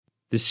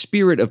The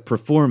spirit of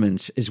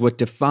performance is what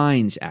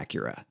defines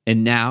Acura.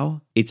 And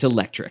now, it's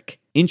electric.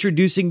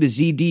 Introducing the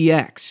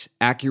ZDX,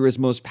 Acura's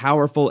most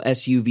powerful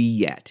SUV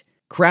yet.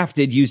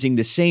 Crafted using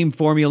the same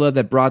formula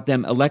that brought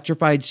them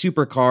electrified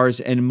supercars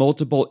and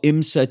multiple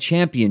IMSA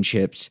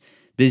championships,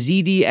 the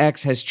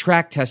ZDX has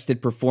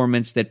track-tested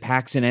performance that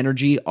packs an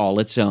energy all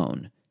its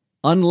own.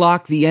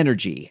 Unlock the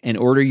energy and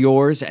order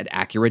yours at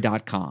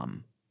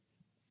Acura.com.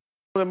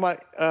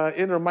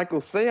 Enter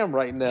Michael Sam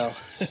right now.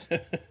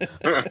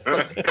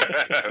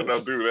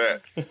 Don't do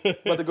that.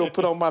 About to go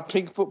put on my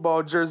pink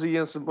football jersey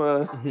and some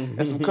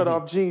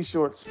cut-off jean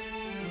shorts.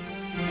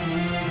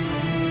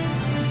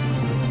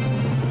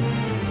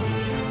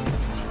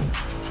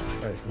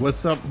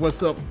 What's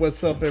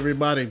up,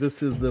 everybody?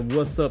 This is the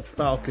What's Up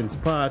Falcons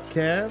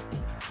podcast.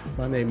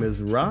 My name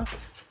is Rock,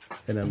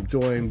 and I'm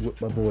joined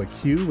with my boy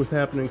Q. What's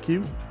happening,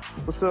 Q?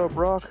 What's up,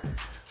 Rock?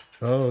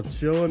 Oh,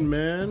 chilling,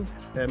 man.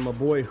 And my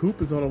boy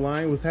Hoop is on the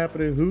line. What's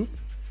happening, Hoop?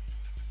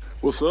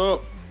 What's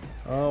up?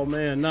 Oh,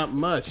 man, not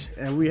much.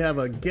 And we have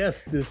a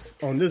guest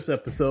on this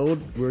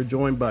episode. We're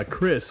joined by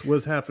Chris.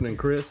 What's happening,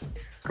 Chris?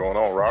 What's going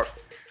on, Rock?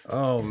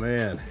 Oh,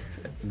 man.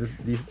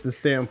 This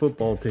damn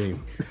football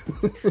team.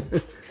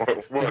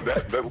 Well,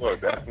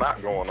 that's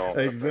not going on.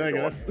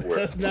 Exactly.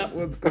 That's not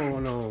what's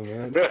going on,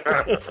 man.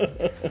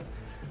 I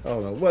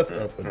don't know what's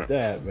up with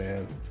that,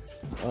 man.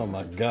 Oh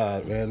my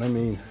God, man. I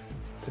mean,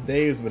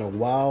 today has been a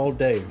wild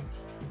day.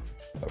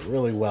 A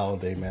really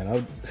wild day,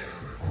 man.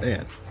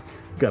 Man,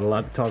 got a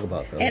lot to talk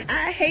about, fellas. And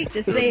I hate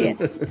to say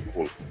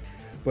it.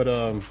 But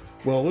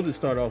well, we'll just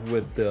start off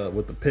with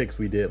the picks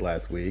we did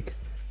last week.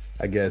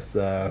 I guess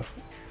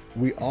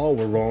we all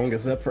were wrong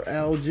except for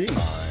LG.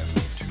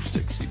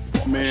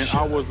 Man,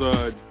 I was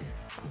a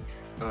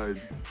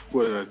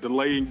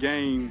delaying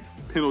game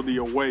penalty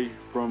away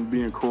from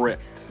being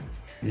correct.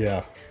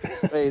 Yeah.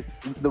 Hey,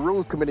 the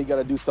rules committee got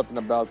to do something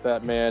about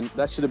that, man.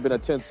 That should have been a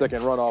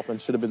 10-second runoff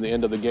and should have been the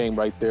end of the game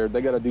right there.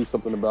 They got to do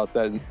something about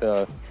that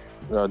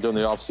during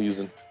the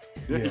offseason.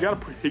 Yeah,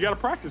 he got a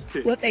practice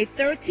kick With a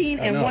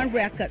 13-1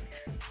 record.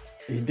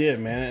 He did,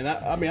 man. And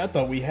I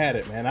thought we had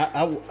it, man.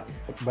 I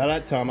by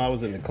that time I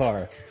was in the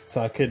car,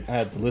 so I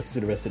had to listen to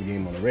the rest of the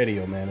game on the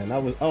radio, man. And I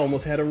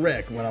almost had a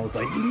wreck when I was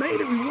like, "We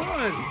made it, we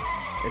won!"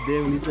 And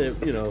then when he said,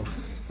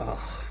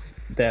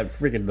 that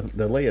freaking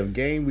delay of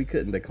game, we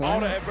couldn't decline. All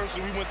the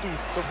adversity we went through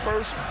the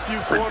first few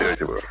quarters.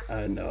 Ridiculous.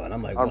 I know, and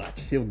I'm like,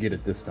 watch, he'll get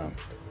it this time.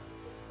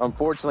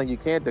 Unfortunately, you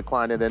can't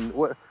decline it. And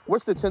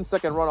what's the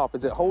 10-second runoff?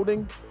 Is it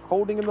holding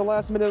in the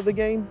last minute of the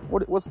game?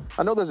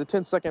 I know there's a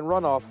 10-second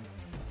runoff.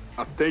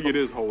 I think it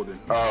is holding.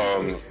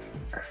 I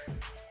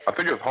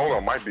think it's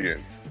holding. Might be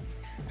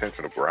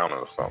intentional grounding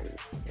or something.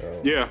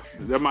 Yeah,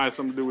 that might have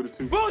something to do with it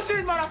too.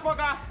 Bullshit,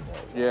 motherfucker!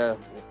 Yeah,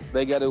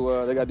 they got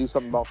to do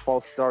something about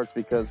false starts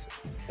because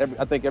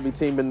I think every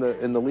team in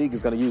the league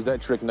is going to use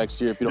that trick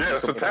next year if you don't do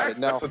something about it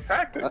now. It's a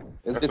tactic.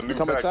 It's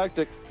become a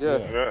tactic.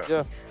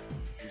 Yeah.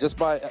 Just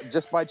by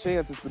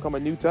chance, it's become a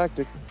new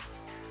tactic.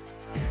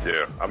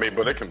 Yeah, I mean,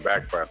 but it can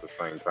backfire at the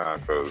same time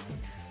because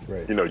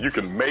you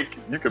can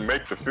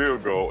make the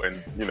field goal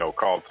and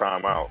call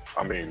timeout.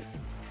 I mean,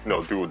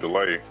 do a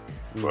delay,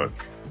 but.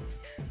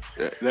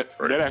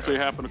 That actually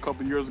happened a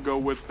couple of years ago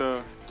with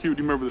Q. Do you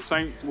remember the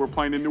Saints were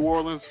playing in New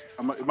Orleans?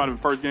 It might have been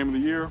first game of the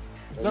year.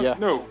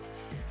 No.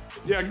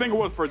 Yeah, I think it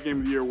was first game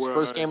of the year.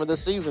 First game of the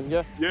season.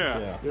 Yeah.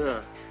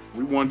 Yeah.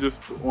 We won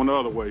just on the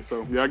other way,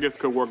 so yeah, I guess it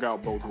could work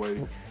out both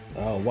ways.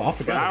 Oh, well, I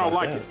forgot. I don't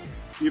like that. it.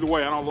 Either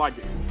way, I don't like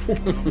it. I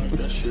don't like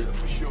that shit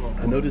for sure.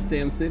 I know this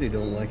damn city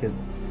don't like it.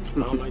 I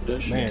don't like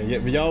that shit.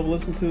 Man, y'all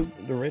listen to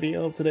the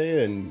radio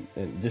today and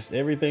just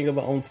everything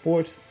about on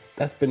sports?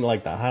 That's been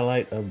like the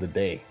highlight of the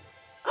day.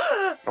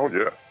 Oh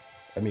yeah.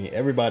 I mean,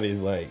 everybody's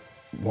like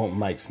want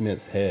Mike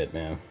Smith's head,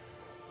 man.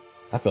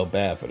 I felt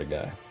bad for the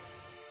guy.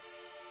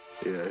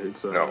 Yeah,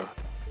 it's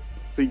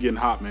getting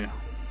hot, man.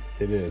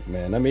 It is,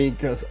 man. I mean,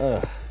 because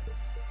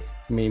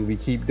we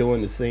keep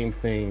doing the same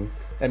thing.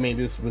 I mean,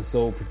 this was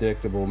so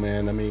predictable,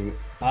 man. I mean,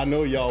 I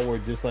know y'all were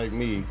just like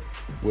me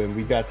when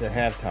we got to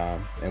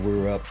halftime and we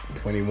were up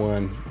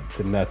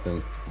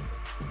 21-0.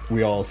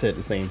 We all said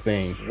the same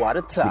thing. What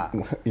a tie.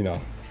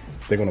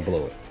 They're gonna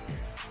blow it.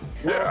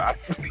 Yeah,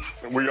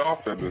 we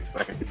all said the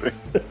same thing.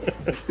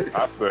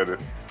 I said it.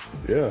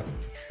 Yeah.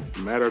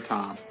 Matter of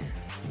time.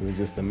 It was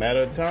just a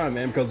matter of time,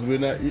 man, because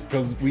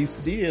we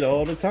see it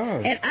all the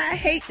time. And I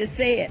hate to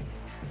say it.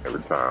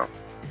 Every time.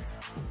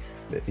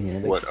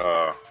 What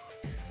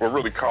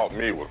really caught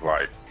me was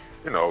like,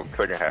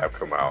 second half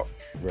come out.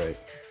 Right.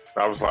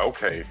 I was like,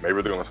 okay,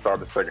 maybe they're going to start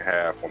the second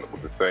half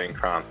with the same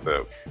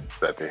concept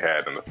that they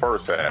had in the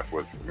first half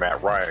with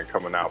Matt Ryan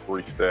coming out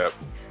 3-step,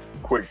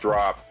 quick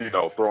drop,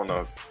 throwing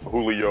a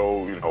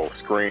Julio,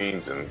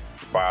 screens and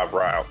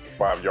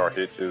 5-yard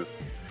hitches.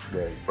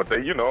 Right. But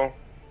they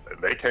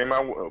came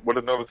out with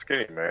another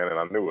scheme, man, and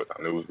I knew it.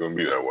 I knew it was going to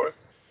be that way.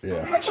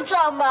 Yeah. What you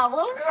talking about,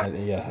 Willis?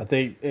 Yeah, I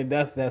think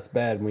that's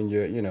bad when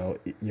your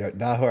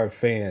diehard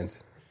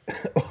fans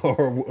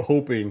are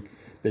hoping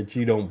that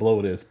you don't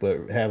blow this,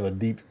 but have a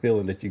deep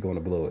feeling that you're going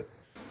to blow it.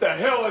 The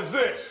hell is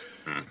this?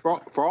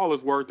 For all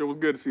his work, it was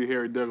good to see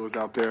Harry Douglas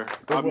out there.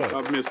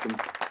 I've missed him.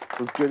 It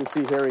was good to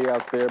see Harry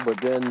out there,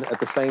 but then at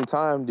the same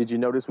time, did you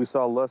notice we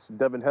saw less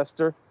Devin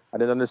Hester? I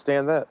didn't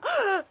understand that.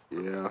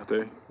 Yeah,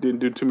 they didn't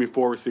do too many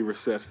 4 receiver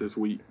sets this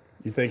week.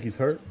 You think he's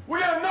hurt? We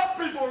got enough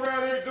people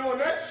around here doing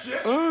that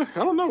shit. I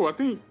don't know. I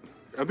think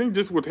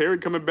just with Harry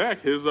coming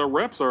back, his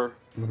reps are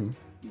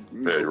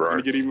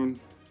gonna get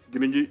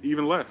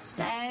even less.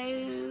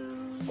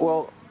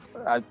 Well,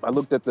 I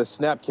looked at the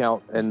snap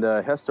count, and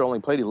Hester only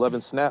played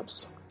 11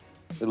 snaps,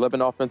 11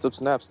 offensive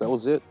snaps. That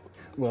was it.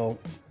 Well,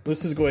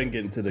 let's just go ahead and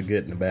get into the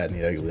good and the bad and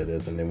the ugly of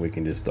this, and then we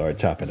can just start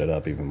chopping it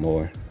up even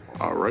more.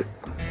 All right,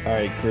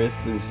 Chris.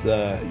 Since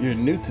you're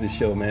new to the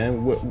show,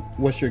 man,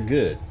 what's your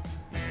good?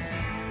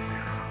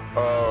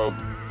 I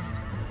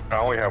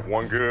only have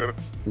one good.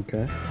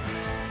 Okay.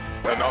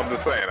 No, I'm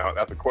just saying.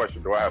 That's a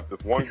question. Do I have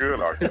just one good?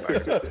 Or can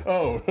I...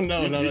 Oh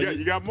no!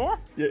 You got more?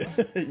 Yeah.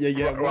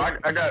 Well,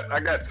 I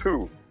got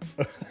two.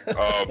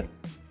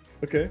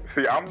 Okay.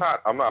 See, I'm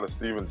not a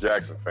Steven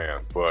Jackson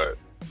fan, but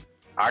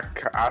I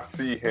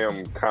see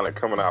him kind of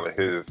coming out of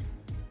his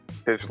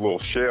little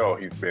shell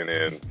he's been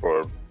in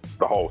for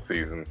the whole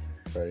season.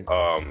 Right.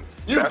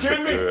 That's a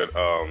good.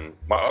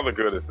 My other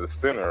good is the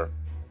center.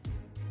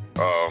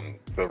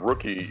 The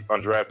rookie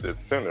undrafted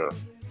center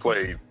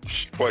played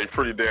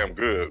pretty damn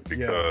good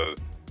because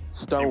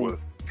Stone.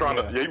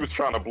 he was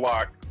trying to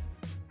block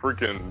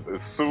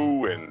freaking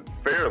Sue and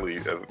Fairley,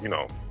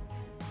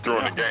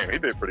 during the game. He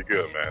did pretty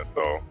good, man.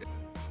 So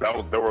that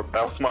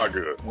was my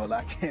good. Well,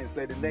 I can't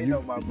say that they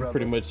know my brother. You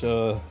pretty much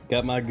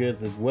got my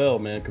goods as well,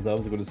 man, because I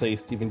was going to say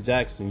Steven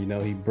Jackson.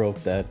 He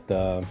broke that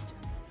the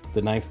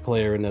 9th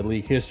player in the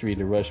league history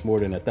to rush more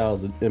than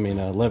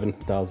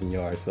 11,000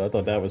 yards. So I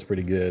thought that was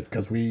pretty good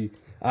because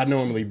I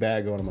normally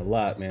bag on him a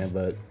lot, man,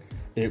 but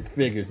it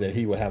figures that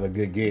he will have a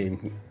good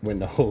game when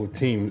the whole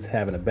team's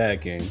having a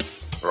bad game.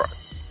 Right.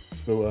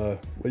 So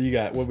what do you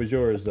got? What was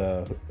yours,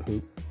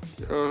 Hoop?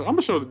 I'm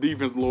gonna show the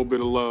defense a little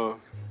bit of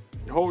love.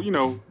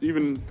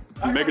 Even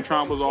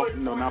Megatron was off,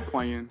 not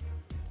playing.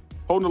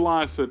 Holding the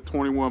lines to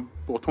 21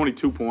 or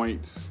 22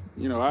 points.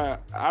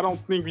 I don't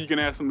think you can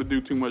ask them to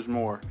do too much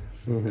more.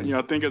 Mm-hmm.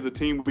 I think as a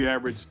team we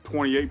averaged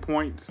 28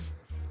 points.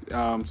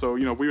 So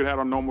if we would have had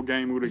our normal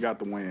game, we would have got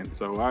the win.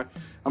 So I'm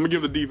gonna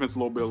give the defense a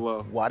little bit of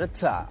love. What a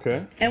top.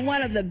 Okay. And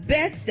one of the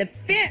best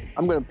defense.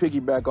 I'm going to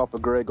piggyback off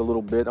of Greg a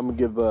little bit. I'm going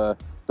to give the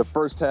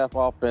first half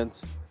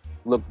offense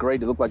looked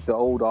great. It looked like the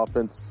old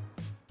offense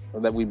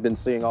that we've been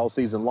seeing all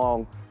season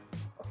long.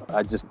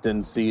 I just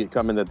didn't see it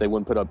coming that they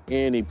wouldn't put up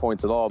any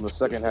points at all in the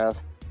second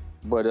half.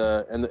 But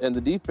and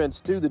the defense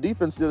too. The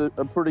defense did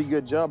a pretty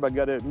good job. I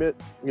got to admit.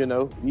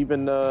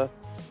 Even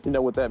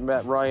with that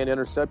Matt Ryan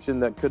interception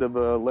that could have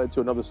led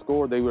to another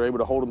score, they were able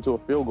to hold him to a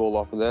field goal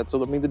off of that. So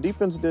the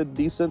defense did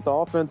decent. The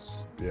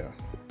offense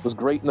was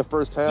great in the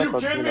first half.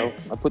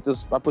 I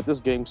put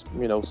this game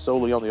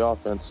solely on the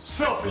offense.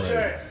 Selfish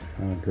ass.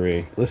 I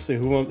agree. Let's see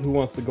who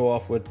wants to go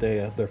off with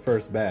their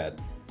first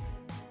bad.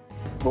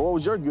 Well, what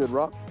was your good,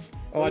 Rock?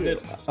 I did.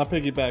 I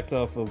piggybacked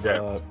off of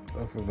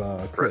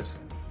Chris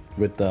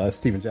with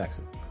Steven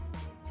Jackson.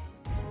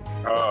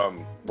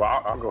 Well,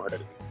 I'll go ahead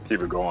and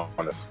keep it going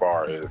as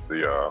far as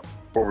the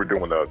what we're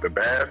doing, the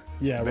bad.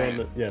 Yeah,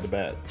 the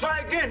bad. Try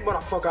again,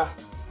 motherfucker.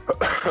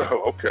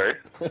 Okay.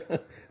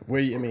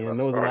 And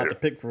there was a lot to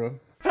pick from.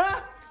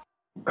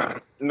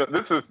 No,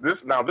 this is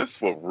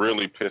what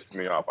really pissed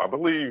me off. I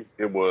believe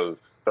it was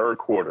third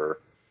quarter.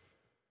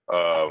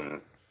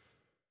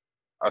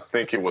 I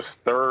think it was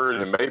third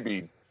and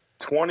maybe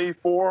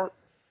 24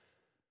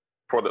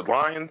 for the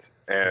Lions,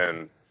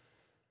 and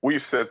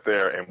we sat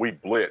there and we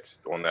blitzed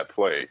on that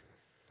play,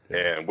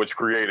 and which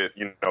created,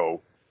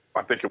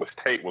 I think it was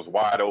Tate was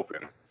wide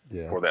open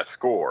for that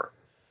score.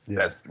 Yeah.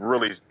 That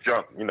really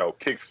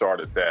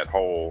kick-started that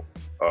whole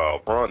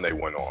run they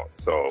went on.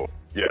 So,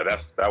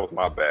 that was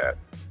my bad.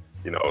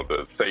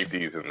 The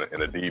safeties and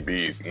the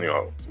DBs,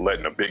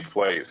 letting a big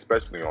play,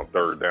 especially on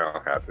third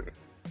down, happen.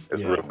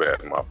 It's real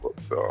bad in my book.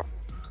 So,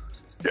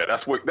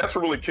 that's what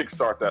really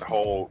kickstart that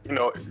whole.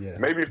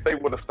 Maybe if they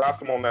would have stopped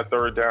them on that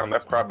third down,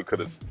 that probably could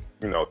have,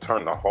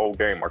 turned the whole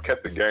game or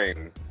kept the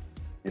game,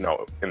 in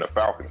the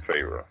Falcons'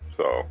 favor.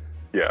 So,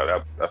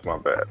 that's my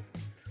bad.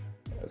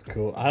 That's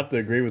cool. I have to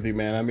agree with you,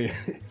 man. I mean,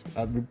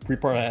 we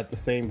probably had the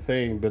same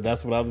thing, but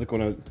that's what I was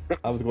going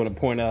to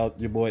point out.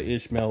 Your boy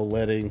Ishmael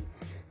letting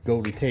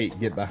Golden Tate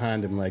get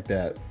behind him like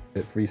that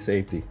at free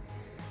safety,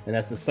 and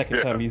that's the second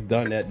time he's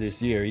done that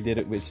this year. He did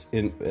it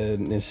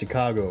in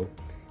Chicago.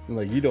 I'm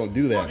like, you don't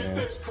do that, man.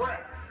 This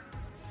crap?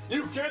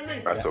 You kidding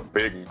me? That's a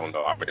big one,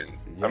 though. I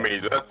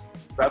mean,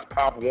 that's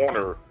Pop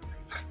Warner.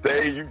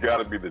 You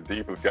got to be the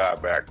deepest guy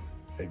back.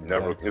 Exactly.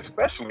 Never,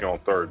 especially on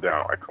third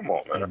down. Like, come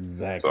on, man.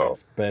 Exactly,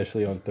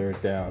 especially on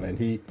third down. And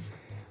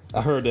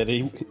I heard that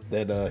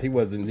he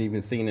wasn't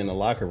even seen in the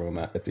locker room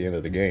at the end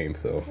of the game,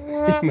 so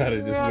he might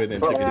have just went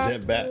and took a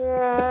jet back.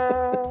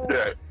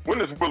 Yeah,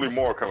 when is Willie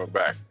Moore coming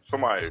back?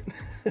 Somebody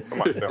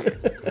tell me.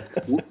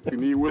 You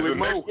need Willie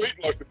Moore.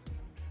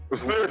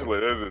 Seriously,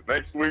 is it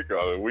next week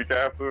or the week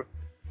after?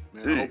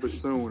 Man, I hope it's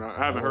soon. I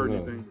haven't heard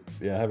anything.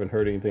 I haven't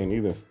heard anything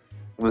either.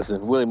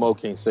 Listen, Willie Moe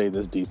can't save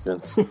this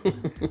defense.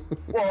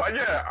 Well,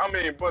 yeah,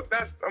 but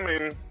that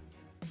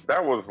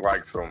was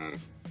like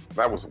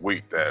that was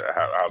weak that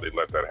how they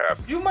let that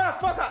happen. You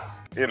motherfuckers!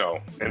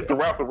 And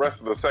throughout the rest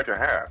of the second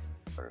half,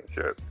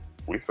 shit,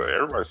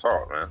 everybody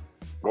saw it, man.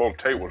 Golden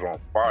Tate was on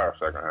fire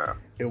second half.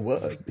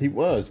 He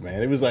was,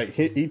 man. It was like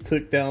he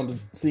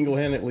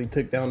single-handedly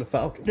took down the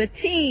Falcons. The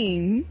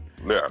team.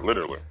 Yeah,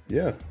 literally.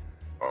 Yeah.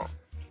 Oh.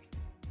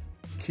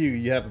 Q,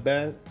 you have a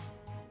bad?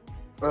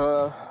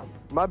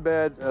 My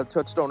bad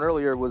touched on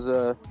earlier was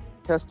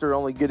Hester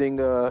only getting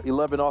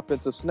 11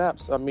 offensive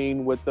snaps. I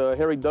mean, with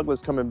Harry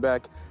Douglas coming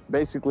back,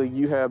 basically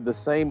you have the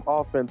same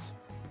offense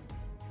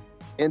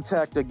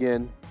intact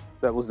again.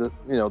 That was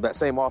that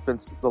same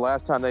offense the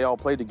last time they all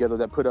played together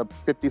that put up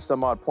 50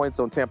 some odd points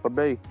on Tampa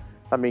Bay.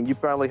 I mean, you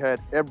finally had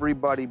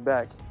everybody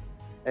back,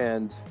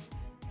 and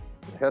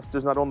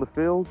Hester's not on the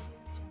field.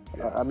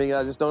 I mean,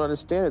 I just don't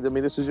understand it. I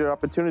mean, this is your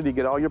opportunity to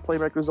get all your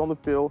playmakers on the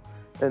field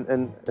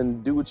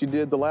and do what you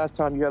did the last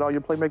time you had all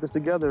your playmakers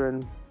together,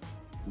 and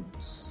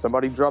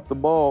somebody dropped the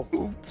ball.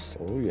 Oops.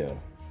 Oh, yeah.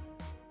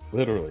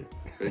 Literally.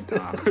 Big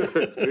time.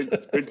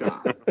 big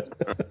time.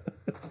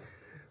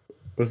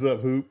 What's up,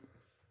 Hoop?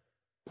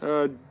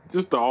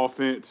 Just the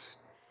offense,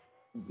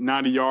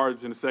 90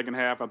 yards in the second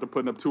half after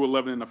putting up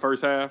 211 in the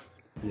first half.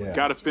 Yeah.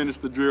 Got to finish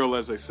the drill,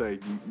 as they say.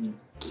 You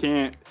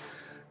can't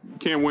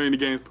win any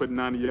games putting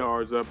 90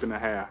 yards up in a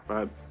half.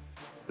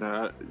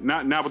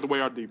 Not with the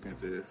way our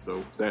defense is.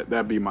 So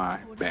that'd be my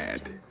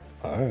bad.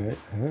 All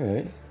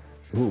right.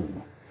 Ooh.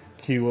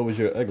 Q, what was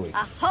your ugly?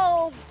 A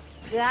whole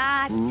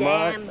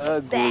goddamn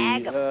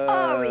bag of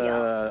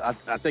Oreo.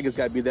 I think it's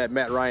got to be that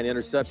Matt Ryan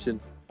interception.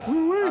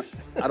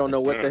 I don't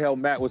know what the hell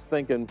Matt was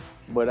thinking,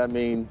 but I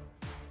mean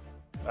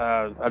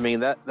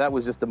that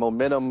was just a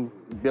momentum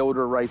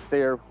builder right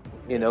there.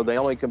 They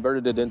only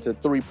converted it into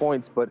 3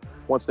 points, but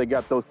once they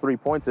got those 3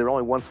 points, they were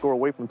only one score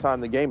away from tying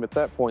the game at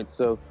that point.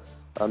 So,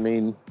 I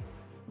mean,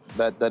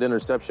 that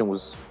interception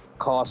was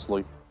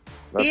costly.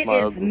 It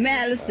is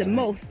Malice the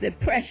most, the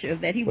pressure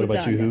that he was under.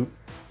 What about you,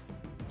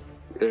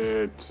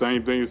 Hoop?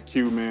 Same thing as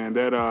Q, man.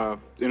 That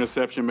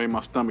interception made my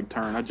stomach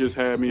turn. I just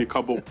had me a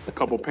couple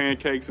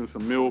pancakes and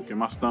some milk, and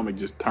my stomach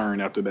just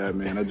turned after that,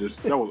 man. That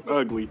was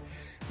ugly.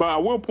 But I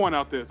will point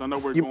out this. I know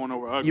we're going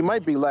over ugly. You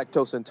might be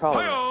lactose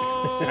intolerant.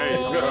 Hey,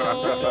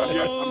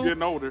 I'm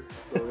getting older.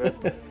 So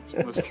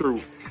that's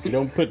true. You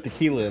don't put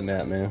tequila in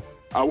that, man.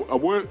 I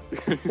would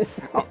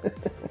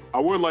I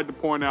would like to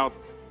point out,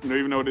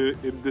 even though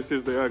this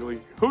is the ugly,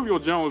 Julio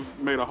Jones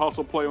made a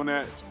hustle play on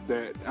that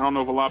I don't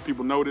know if a lot of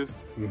people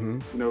noticed.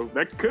 Mm-hmm.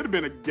 That could have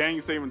been a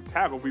game-saving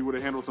tackle if we would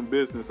have handled some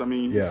business. I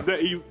mean,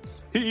 he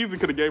easily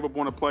could have gave up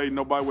on a play.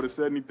 Nobody would have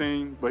said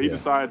anything, but he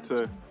decided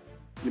to,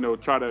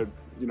 try to,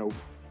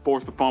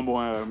 force the fumble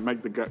and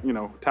make the guy,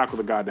 tackle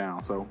the guy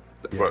down. So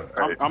but,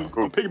 I'm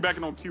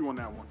piggybacking on Q on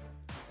that one.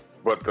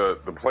 But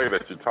the play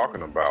that you're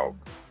talking about,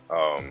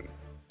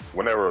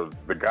 whenever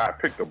the guy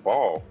picked the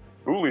ball,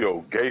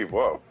 Julio gave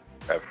up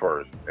at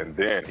first, and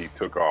then he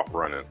took off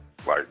running.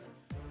 So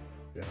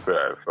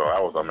that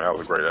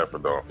was a great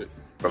effort, though.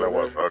 But that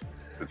was a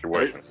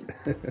situation.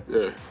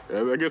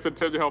 I guess it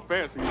tells you how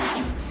fast he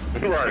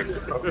is. Right.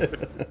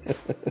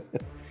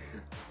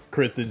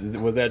 Chris,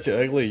 was that your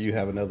ugly, or you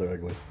have another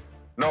ugly?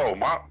 No,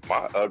 my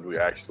ugly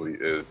actually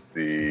is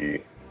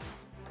it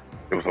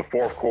was the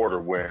fourth quarter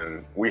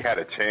when we had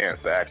a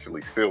chance to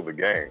actually seal the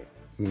game.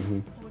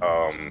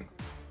 Mm-hmm.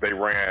 They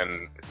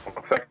ran,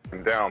 on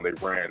second down, they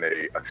ran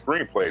a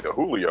screenplay to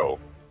Julio.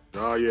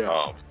 Oh,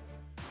 yeah.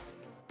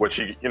 Which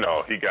he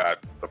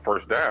got the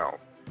first down.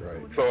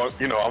 Right. So,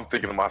 I'm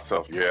thinking to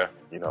myself,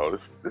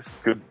 this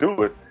could do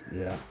it.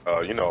 Yeah.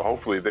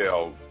 Hopefully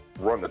they'll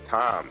run the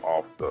time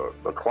off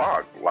the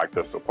clock like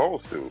they're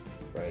supposed to.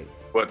 Right.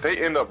 But they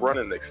end up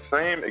running the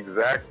same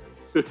exact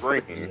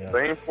screen,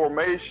 same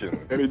formation.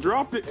 And he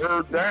dropped it.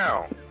 Third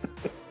down.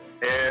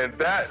 And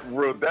that's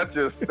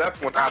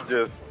when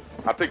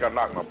I think I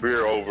knocked my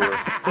beer over.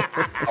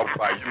 I was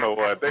like, you know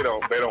what? They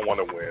don't want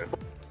to win.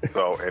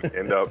 So and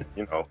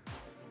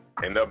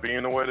end up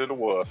being the way that it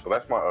was. So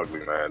that's my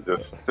ugly, man.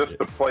 Just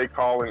the play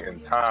calling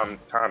and time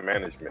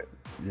management.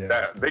 Yeah.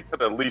 That they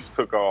could at least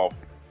took off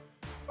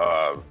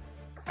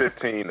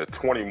 15 to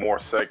 20 more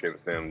seconds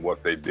than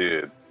what they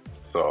did.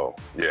 So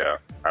yeah,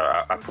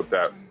 I put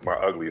that my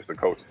ugly is the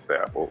coaching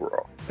staff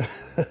overall.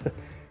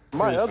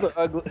 My other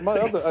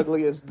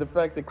ugly is the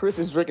fact that Chris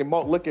is drinking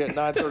malt liquor at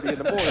 9:30 in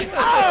the morning.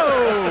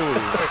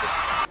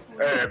 Oh!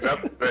 Hey,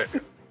 that's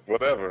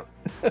whatever.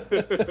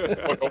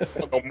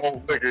 No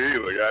malt liquor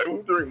either, guy.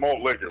 Who drink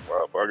malt liquor,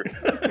 motherfucker?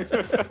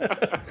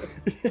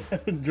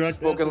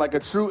 Spoken like a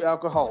true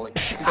alcoholic.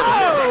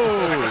 Oh!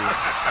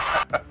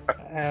 I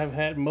have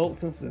had malt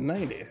since the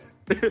 90s.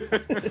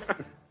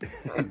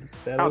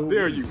 How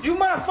dare you? You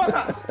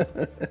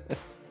motherfucker!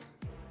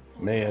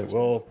 Man,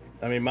 well,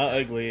 I mean, my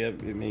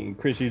ugly,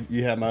 Chris,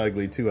 you have my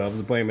ugly too. I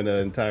was blaming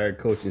the entire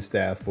coaching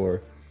staff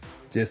for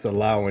just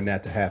allowing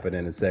that to happen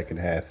in the second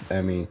half.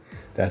 I mean,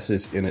 that's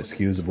just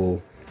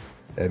inexcusable.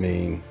 I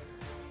mean,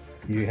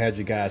 You had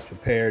your guys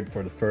prepared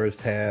for the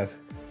first half,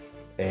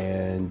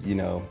 and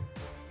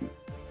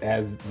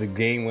as the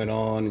game went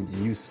on,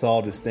 you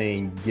saw this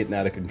thing getting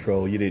out of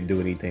control. You didn't do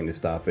anything to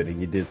stop it,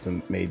 and you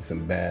made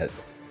some bad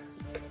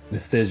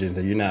decisions,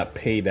 and you're not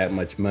paid that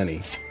much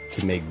money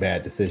to make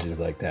bad decisions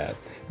like that.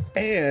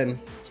 And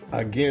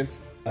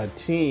against a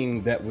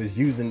team that was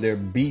using their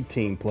B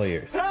team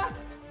players.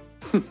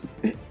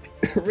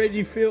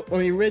 Reggie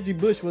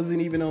Bush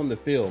wasn't even on the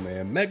field,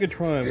 man.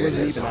 Megatron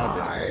wasn't even out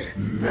there.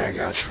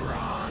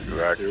 Megatron.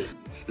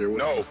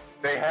 No,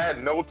 they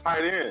had no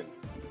tight ends.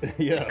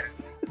 Yeah.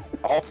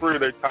 All three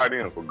of their tight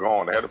ends were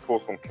gone. They had to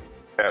pull some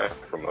cats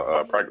from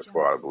the practice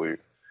squad, I believe.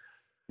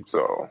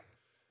 So,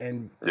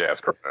 and yeah,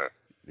 it's correct.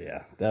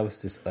 Yeah, that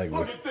was just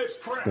ugly. There's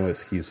no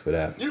excuse for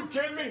that. You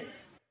kidding me?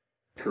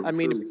 I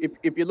mean,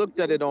 if you looked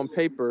at it on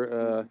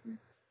paper,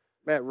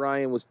 Matt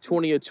Ryan was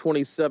 20 of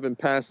 27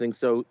 passing.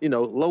 So,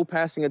 low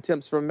passing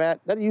attempts from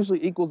Matt, that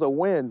usually equals a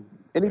win.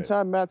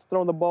 Anytime Matt's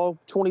thrown the ball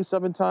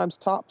 27 times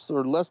tops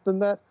or less than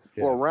that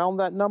or around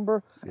that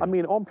number, I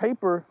mean, on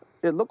paper,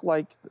 it looked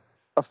like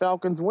a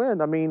Falcons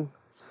win. I mean,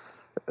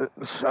 I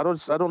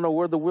don't know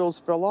where the wheels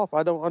fell off.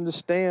 I don't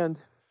understand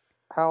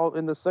how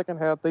in the second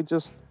half they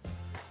just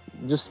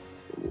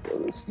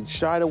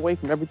shied away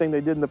from everything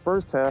they did in the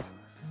first half.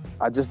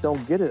 I just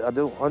don't get it. I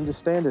don't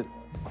understand it.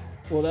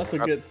 Well, that's a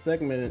good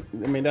segment.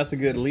 I mean, that's a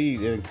good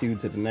lead and cue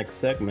to the next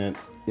segment.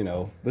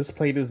 Let's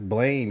play this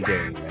blame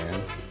game,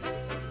 man.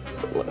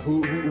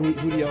 Who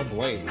do y'all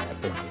blame, man,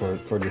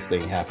 for this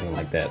thing happening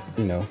like that?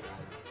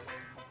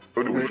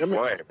 Who do we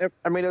blame?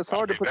 I mean, it's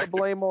hard to put the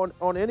blame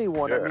on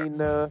anyone.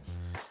 Yeah.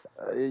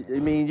 I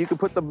mean, you could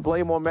put the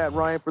blame on Matt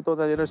Ryan for throwing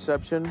that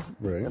interception.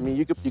 Right. I mean,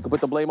 you could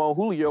put the blame on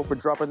Julio for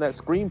dropping that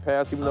screen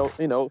pass, even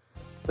though,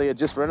 they had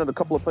just ran it a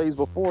couple of plays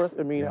before.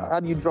 I mean,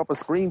 how do you drop a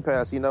screen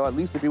pass? At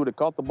least if you would have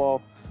caught the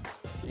ball,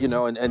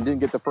 and didn't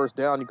get the first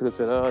down, you could have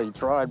said, "Oh, you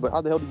tried." But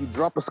how the hell did you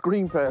drop a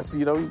screen pass?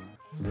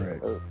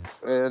 Right.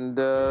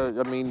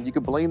 I mean, you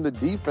could blame the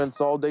defense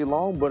all day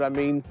long, but I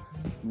mean,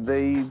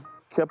 they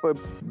kept a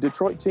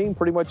Detroit team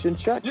pretty much in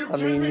check. I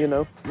mean,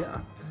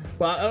 Yeah.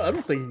 Well, I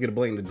don't think you could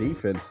blame the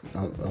defense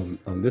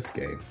on this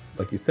game.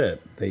 Like you said,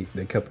 they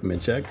kept them in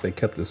check. They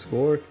kept the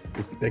score.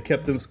 They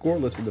kept them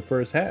scoreless in the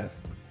first half.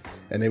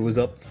 And it was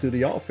up to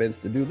the offense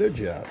to do their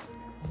job.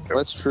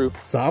 That's true.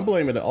 So I'm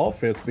blaming the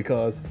offense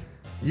because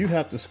you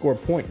have to score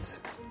points.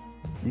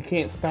 You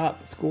can't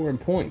stop scoring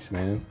points,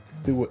 man.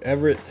 Do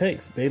whatever it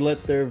takes. They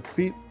let their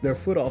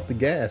foot off the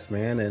gas,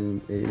 man,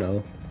 and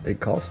it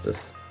cost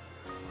us.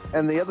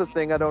 And the other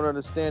thing I don't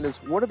understand is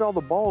where did all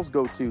the balls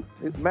go to?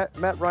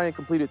 Matt Ryan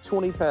completed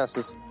 20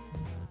 passes.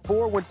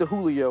 4 went to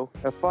Julio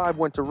and 5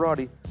 went to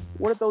Roddy.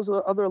 Where did those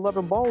other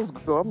 11 balls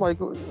go?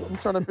 I'm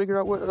trying to figure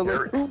out what.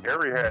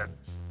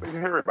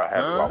 Harry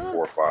about 4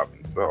 or 5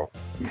 himself.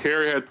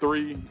 Harry had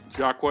 3.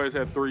 Jacquez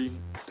had 3.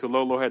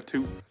 Tololo had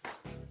 2.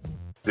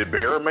 Did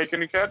Bear make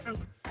any catches?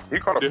 He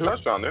caught a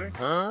touchdown, didn't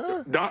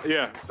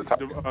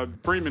he?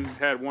 Freeman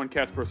had 1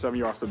 catch for 7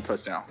 yards for the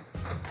touchdown.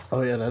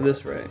 Oh yeah, that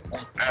is right.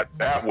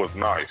 That was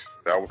nice.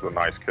 That was a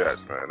nice catch,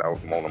 man. That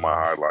was one of my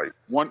highlights.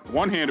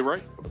 One-handed,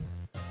 right?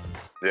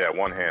 Yeah,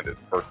 one-handed.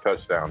 First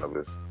touchdown of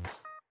his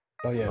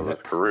his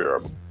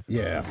career.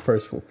 Yeah,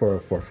 first for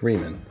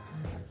Freeman.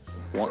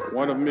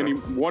 One of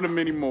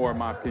many more, in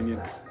my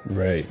opinion.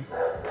 Right.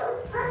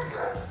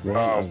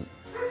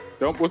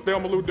 What's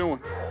Thelma Lou doing?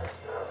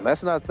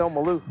 That's not Thelma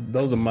Lou.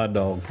 Those are my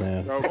dogs,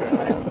 man.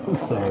 Okay.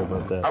 Sorry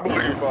about that. I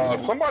believe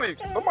somebody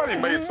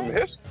made some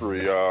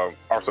history or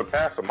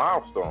surpassed a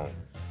milestone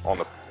on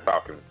the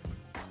Falcons.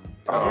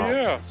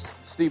 Yeah.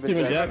 Steven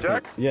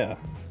Jackson. Yeah.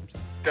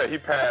 Yeah, he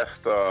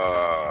passed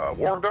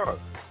Warren Dunn.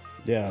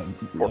 Yeah.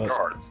 For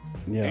yards.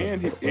 Yeah.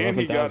 And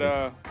he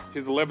got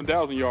his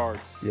 11,000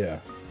 yards. Yeah.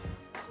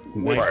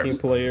 19th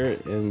player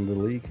in the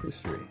league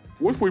history.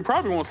 Which we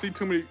probably won't see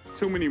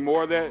too many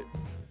more of that.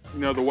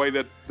 The way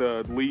that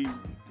the league,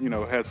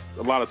 has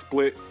a lot of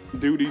split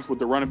duties with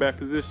the running back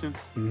position.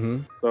 Mm-hmm.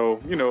 So,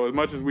 as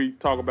much as we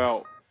talk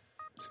about,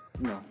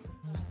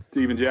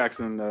 Steven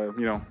Jackson,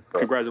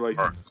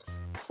 congratulations.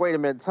 Wait a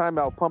minute,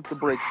 timeout, pump the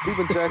brakes.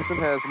 Steven Jackson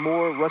has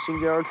more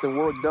rushing yards than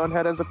Warren Dunn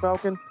had as a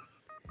Falcon?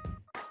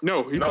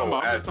 No, he's talking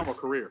about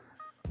career.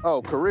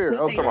 Oh, career.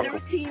 With Okay. a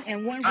 13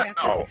 and 1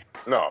 record.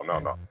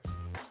 No.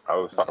 I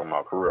was talking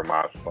about career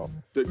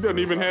milestone. It doesn't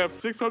even have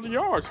 600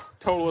 yards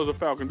total as a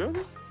Falcon, does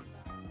it?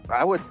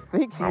 I would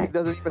think he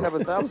doesn't even have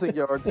 1,000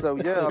 yards. So,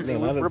 yeah, I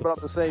mean, we're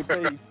about the same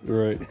page.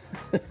 Right.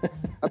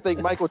 I think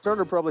Michael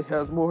Turner probably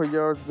has more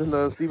yards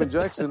than Steven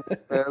Jackson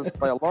has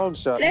by a long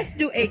shot. Let's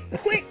do a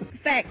quick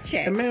fact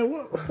check. And man,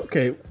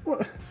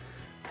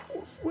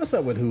 what's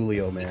up with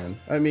Julio, man?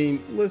 I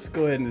mean, let's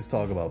go ahead and just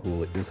talk about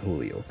this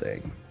Julio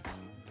thing.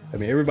 I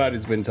mean,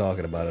 everybody's been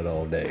talking about it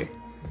all day.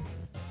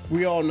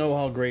 We all know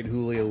how great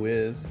Julio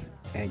is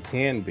and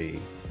can be,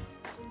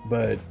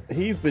 but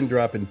he's been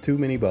dropping too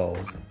many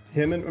balls.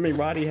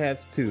 Roddy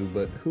has too,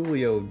 but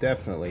Julio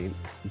definitely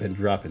been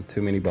dropping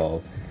too many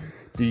balls.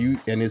 And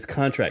his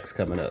contract's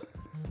coming up.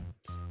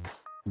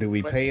 Do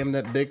we pay him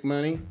that big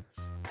money?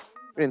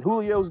 In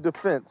Julio's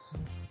defense,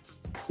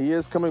 He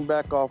is coming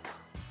back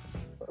off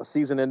a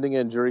season-ending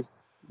injury.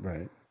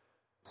 Right.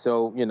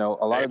 So, a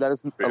lot of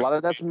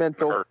that's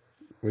mental. What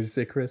did you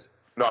say, Chris?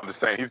 No, I'm just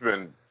saying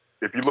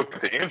if you looked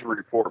at the injury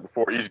report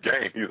before each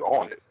game, he's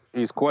on it.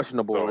 He's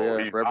questionable, So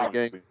for every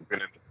game.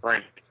 Been in the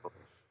training.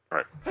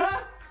 Right.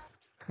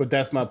 But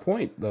that's my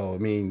point, though. I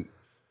mean,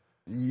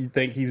 you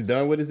think he's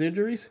done with his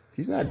injuries?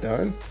 He's not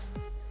done.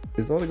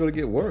 It's only going to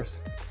get worse.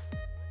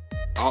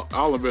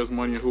 I'll invest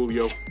money in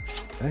Julio.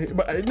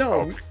 But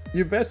no,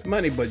 you invest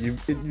money, but you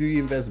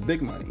invest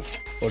big money,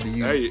 or do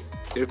you? Hey,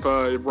 if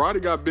Roddy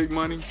got big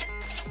money,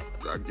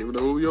 I give it to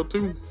Julio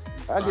too.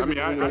 I give it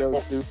to Julio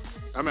too.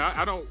 I mean,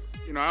 I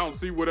don't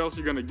see what else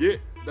you're gonna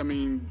get. I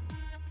mean,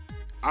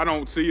 I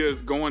don't see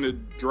us going to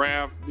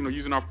draft,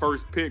 using our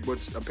first pick,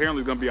 which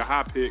apparently is gonna be a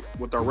high pick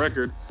with our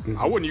record. Mm-hmm.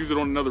 I wouldn't use it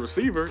on another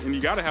receiver, and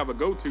you got to have a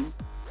go-to.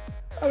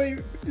 I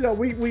mean,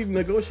 we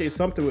negotiate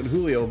something with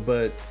Julio,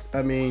 but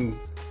I mean,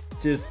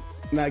 just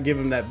not give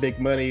him that big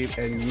money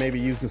and maybe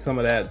using some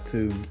of that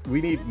we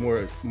need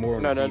more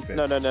on the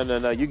defense.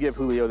 No. You give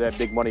Julio that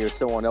big money or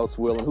someone else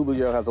will. And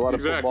Julio has a lot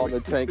of football in the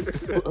tank.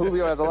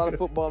 Julio has a lot of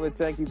football in the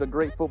tank. He's a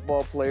great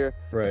football player.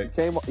 Right.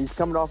 He's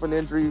coming off an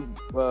injury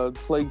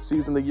plagued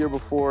season the year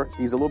before.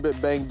 He's a little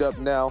bit banged up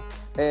now.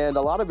 And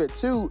a lot of it,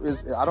 too,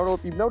 is, I don't know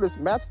if you've noticed,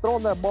 Matt's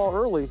throwing that ball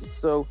early.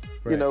 So,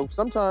 right.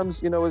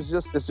 Sometimes, it's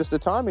just a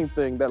timing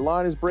thing. That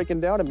line is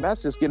breaking down and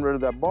Matt's just getting rid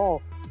of that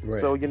ball. Right.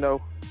 So,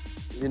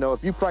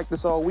 if you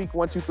practice all week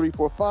 1, 2, 3,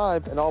 4,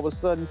 5, and all of a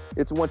sudden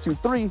it's 1, 2,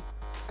 3,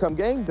 come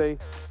game day,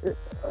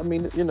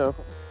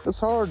 it's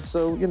hard.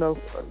 So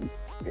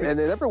and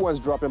then everyone's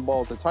dropping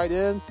balls. The tight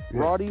end,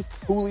 Roddy,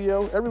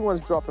 Julio,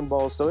 everyone's dropping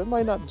balls. So it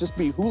might not just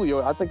be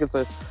Julio. I think it's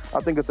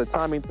a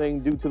timing thing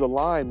due to the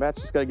line.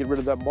 Matt's just got to get rid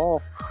of that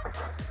ball.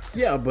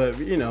 Yeah, but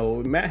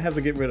Matt has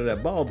to get rid of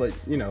that ball. But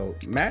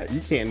Matt, you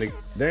can't.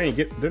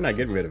 They're not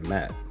getting rid of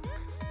Matt,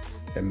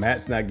 and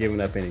Matt's not giving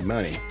up any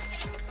money.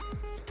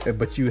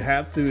 But you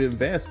have to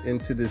invest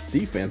into this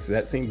defense.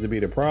 That seems to be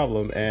the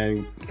problem,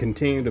 and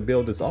continue to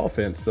build this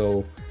offense.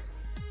 So,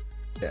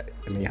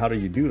 I mean, how do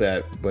you do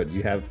that? But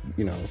you have,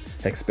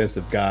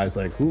 expensive guys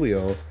like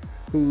Julio,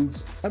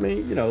 who's,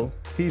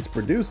 he's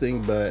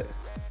producing, but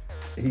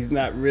he's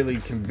not really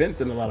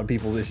convincing a lot of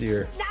people this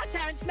year. Now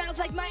Terrence smells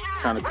like my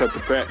ass. Trying to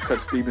cut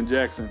Steven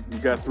Jackson. You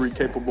got 3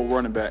 capable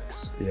running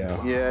backs.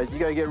 Yeah, you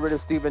got to get rid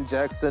of Steven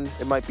Jackson.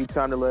 It might be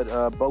time to let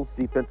both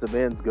defensive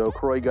ends go.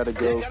 Croy got to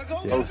go.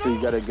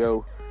 OC got to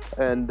go.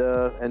 And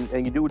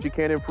you do what you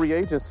can in free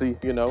agency.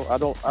 I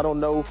don't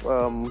know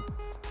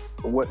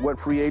what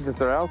free agents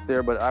are out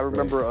there, but I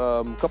remember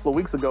a couple of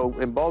weeks ago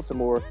in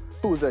Baltimore,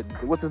 who was that?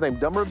 What's his name?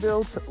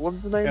 Dummerville? What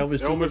was his name?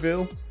 Elvis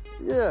Dummerville.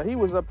 Yeah, he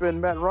was up in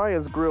Matt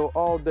Ryan's grill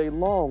all day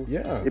long.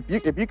 Yeah.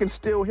 If you can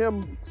steal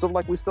him, sort of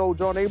like we stole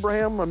John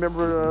Abraham. I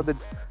remember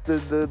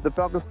the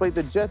Falcons played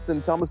the Jets,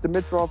 and Thomas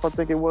Dimitroff, I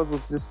think it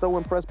was just so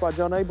impressed by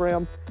John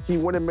Abraham, he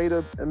went and made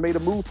a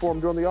move for him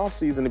during the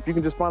offseason. If you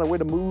can just find a way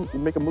to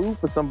make a move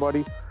for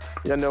somebody,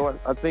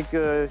 I think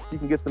you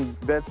can get some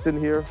vets in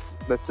here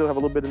that still have a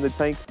little bit in the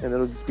tank, and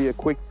it'll just be a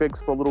quick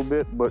fix for a little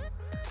bit. But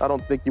I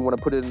don't think you want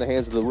to put it in the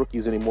hands of the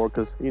rookies anymore,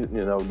 because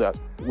that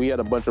we had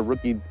a bunch of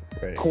rookie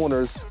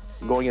corners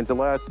going into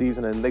last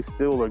season, and they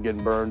still are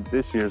getting burned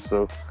this year.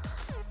 So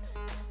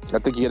I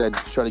think you got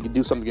to try to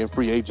do something in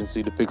free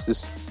agency to fix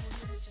this.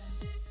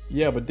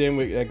 Yeah, but then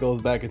that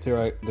goes back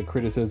into the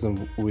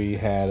criticism we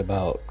had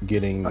about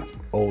getting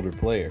older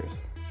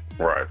players.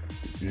 Right.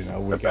 It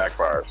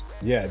backfires.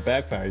 Yeah, it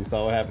backfires. You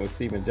saw what happened with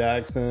Steven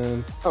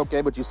Jackson.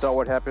 Okay, but you saw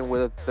what happened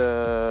with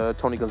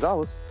Tony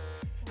Gonzalez.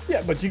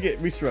 Yeah, but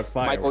we struck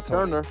fire. Michael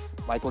Turner.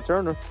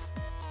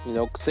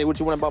 Say what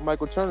you want about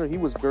Michael Turner. He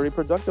was very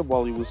productive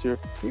while he was here.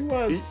 He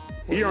was.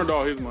 He earned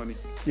all his money.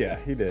 Yeah,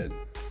 he did.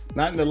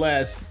 Not in the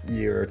last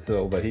year or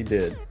so, but he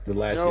did. The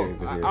last year he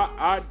was here.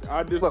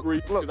 I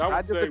disagree. Look,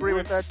 I disagree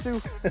with that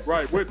too.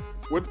 Right. With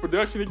the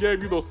production he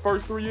gave you those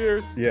first 3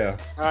 years. Yeah.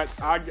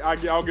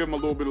 I'll give him a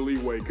little bit of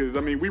leeway, because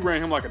we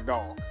ran him like a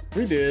dog.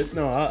 We did.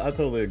 No, I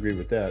totally agree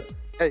with that.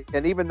 Hey,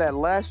 and even that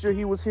last year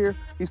he was here,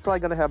 he's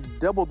probably going to have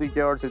double the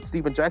yards that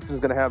Steven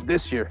Jackson's going to have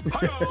this year.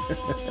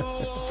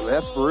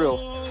 That's for real.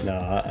 No,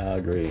 I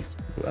agree.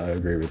 I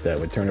agree with that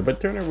with Turner.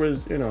 But Turner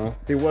was,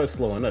 he was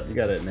slowing up. You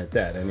got to admit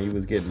that. And he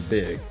was getting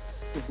big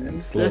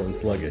and slow and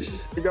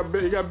sluggish. He got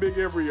big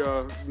every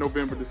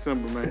November,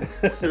 December, man.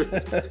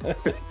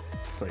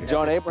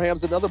 John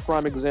Abraham's another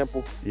prime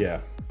example.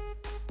 Yeah.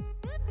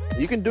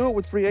 You can do it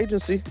with free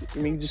agency. I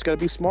mean, you just got to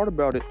be smart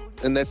about it.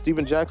 And that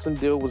Steven Jackson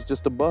deal was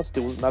just a bust.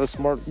 It was not a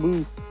smart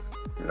move.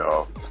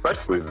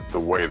 Especially the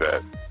way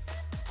that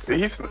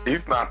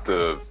he's not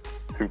the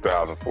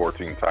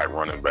 2014 type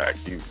running back.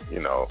 He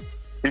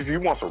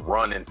wants to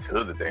run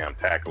into the damn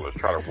tacklers,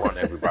 try to run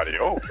everybody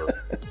over.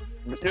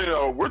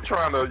 We're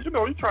trying to,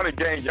 you're trying to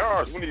gain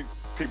yards. We need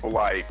people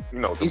like,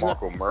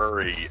 DeMarco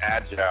Murray,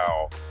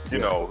 agile,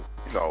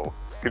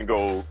 can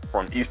go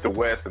from east to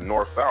west and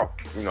north south,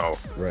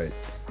 right,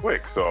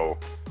 quick. So,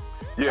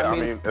 yeah, I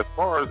mean as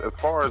far as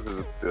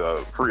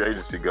the free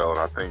agency goes,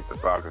 I think the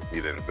Falcons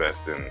need to invest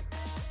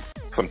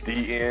some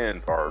D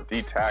ends or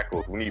D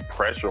tackles. We need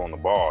pressure on the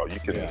ball. You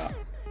can,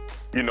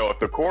 if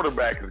the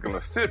quarterback is going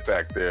to sit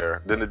back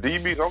there, then the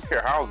DBs, I don't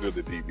care how good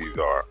the DBs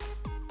are,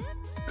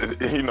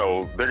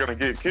 they're going to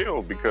get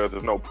killed because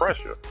there's no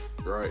pressure.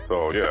 Right.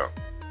 So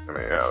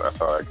that's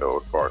how I go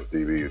as far as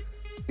DBs.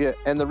 Yeah,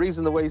 and the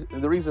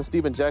reason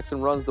Steven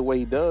Jackson runs the way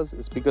he does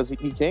is because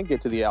he can't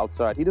get to the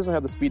outside. He doesn't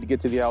have the speed to get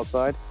to the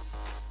outside.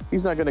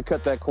 He's not going to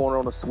cut that corner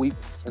on a sweep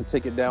and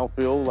take it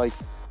downfield like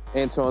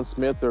Antoine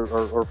Smith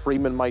or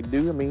Freeman might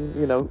do. I mean,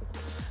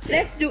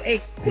 Let's do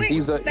a quick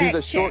he's a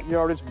fact short check.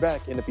 yardage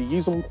back, and if you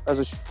use him as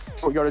a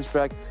short yardage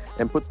back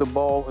and put the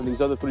ball in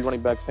these other 3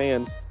 running backs'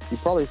 hands, you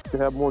probably could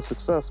have more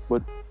success.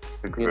 But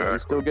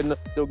he's still getting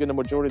the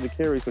majority of the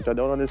carries, which I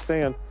don't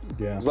understand.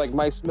 Yeah, it's like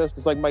Mike Smith.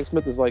 Is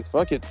like,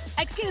 fuck it.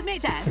 Excuse me,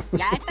 Taz.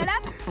 Yes,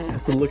 fella?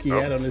 That's the look he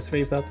had on his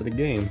face after the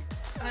game.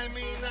 I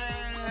mean,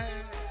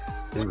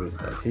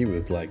 He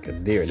was like a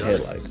deer in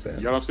headlights, man.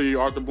 Y'all don't see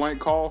Arthur Blank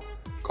call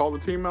the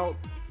team out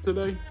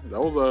today? That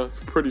was a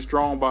pretty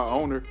strong by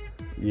owner.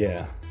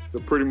 Yeah. To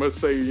pretty much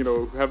say,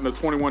 having a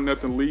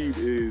 21-0 lead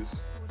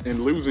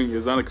and losing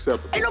is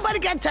unacceptable. ain't nobody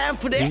got time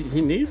for that.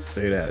 He needs to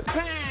say that.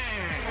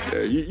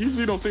 Yeah, you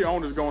usually don't see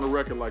owners going to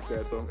record like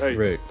that. So, hey,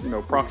 right.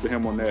 Props to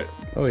him on that.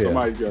 Oh, yeah.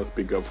 Somebody's got to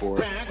speak up for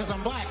it. Because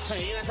I'm black,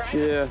 see, that's right.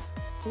 Yeah.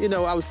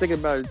 I was thinking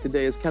about it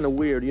today. It's kind of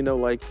weird.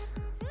 Like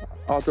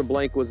Arthur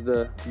Blank was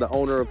the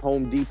owner of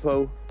Home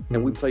Depot,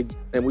 and we played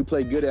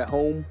good at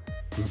home.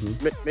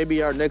 Mm-hmm.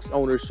 Maybe our next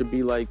owner should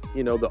be like,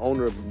 the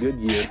owner of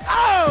Goodyear.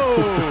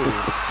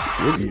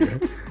 Oh! Goodyear.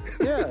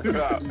 Yeah.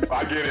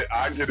 I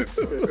get it.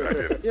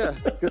 Yeah.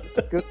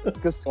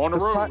 Because on the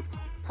road.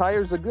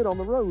 Tires are good on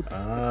the road.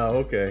 Ah,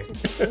 okay.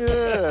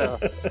 Yeah.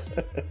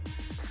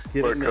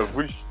 Because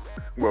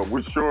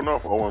we sure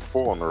enough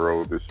 0-4 on the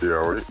road this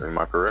year already. Am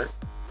I correct?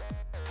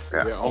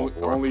 Yeah,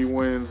 only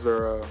wins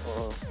are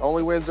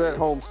at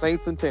home,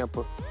 Saints and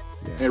Tampa.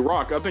 Yeah. And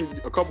Rock, I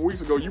think a couple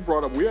weeks ago you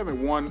brought up we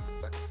haven't won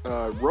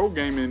a road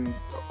game in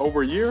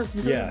over a year.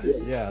 Yeah.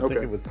 I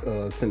think it was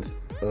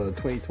since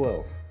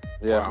 2012.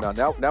 Yeah.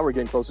 Wow. Now we're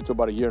getting closer to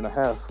about a year and a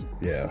half.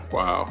 Yeah.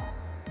 Wow.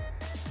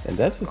 And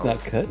that's just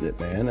not cutting it,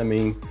 man. I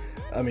mean,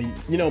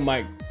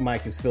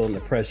 Mike is feeling the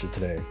pressure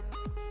today.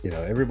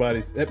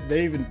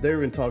 They're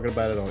even talking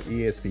about it on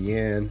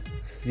ESPN,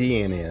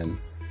 CNN.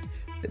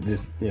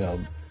 Just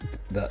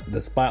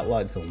the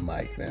spotlight's on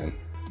Mike, man.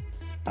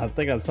 I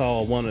think I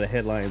saw one of the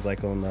headlines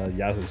like on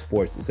Yahoo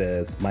Sports that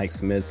says Mike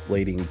Smith's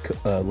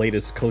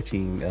latest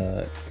coaching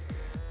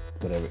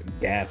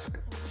gasp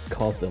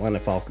cost the Atlanta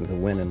Falcons a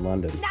win in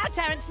London. Now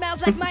Terrence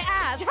smells like my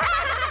ass.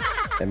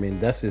 I mean,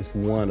 that's just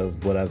one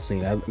of what I've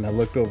seen. I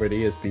looked over at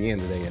ESPN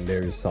today, and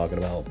they're just talking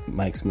about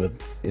Mike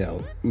Smith,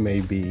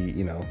 maybe,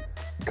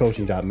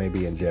 coaching job may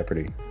be in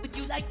jeopardy. Would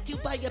you like to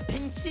buy a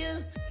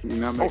pencil? You're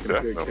not making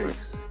a good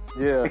case.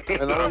 Yeah,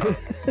 and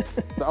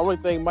the only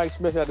thing Mike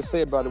Smith had to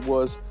say about it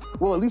was,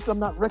 well, at least I'm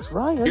not Rex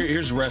Ryan.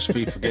 Here's a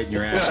recipe for getting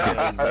your ass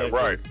kicked.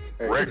 Right.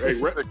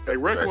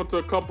 Rex went to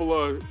a couple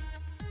of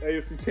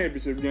AFC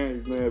Championship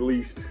games, man, at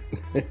least.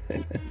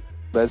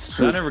 That's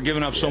true. I've never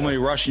given up so many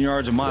rushing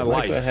yards in my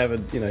life.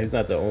 He's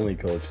not the only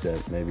coach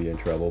that may be in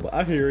trouble, but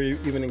I hear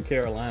even in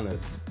Carolina,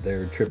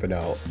 they're tripping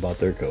out about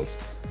their coach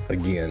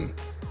again.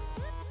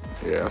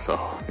 Yeah, that's a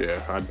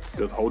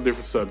whole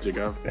different subject.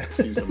 I've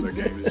seen some of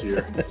their games this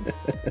year.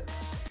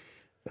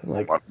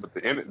 But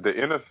the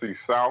NFC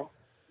South,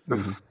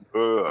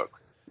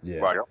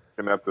 Yeah. Like, I'm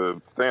looking at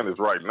the standings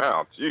right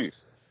now. Jeez,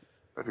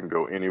 that can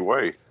go any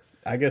way.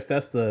 I guess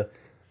that's the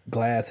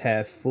glass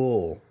half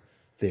full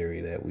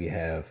theory that we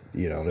have.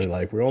 They're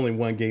like, we're only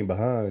one game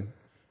behind.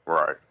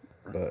 Right.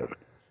 But,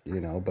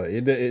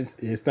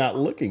 it's not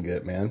looking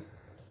good, man.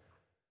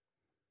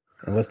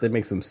 Unless they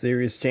make some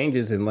serious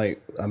changes, and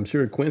like I'm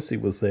sure Quincy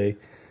will say,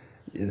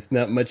 it's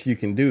not much you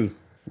can do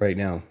right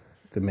now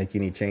to make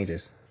any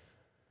changes.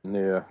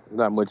 Yeah,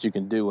 not much you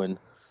can do. And,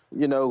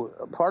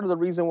 part of the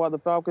reason why the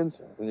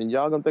Falcons, and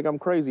y'all going to think I'm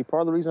crazy,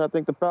 part of the reason I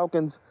think the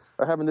Falcons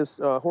are having this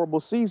horrible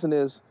season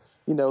is,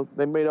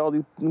 they made all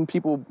these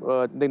people,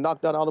 they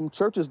knocked down all them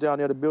churches down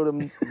there to build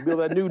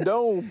that new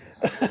dome.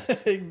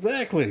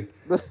 Exactly.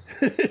 I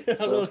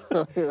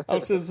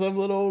was just some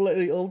little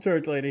old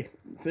church lady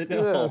sitting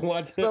at home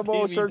watching some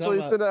old TV, church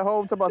lady sitting at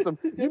home talking about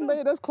you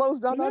made us close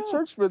down our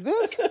church for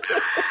this? You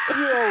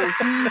old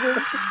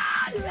heathens.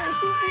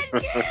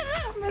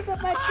 Mess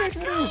up my church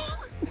with this.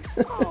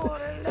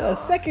 A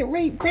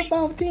second-rate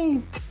football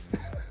team.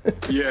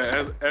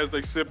 Yeah, as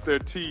they sip their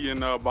tea in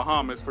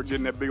Bahamas for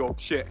getting that big old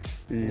check.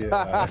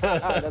 Yeah.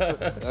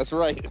 That's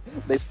right.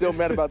 They still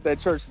mad about that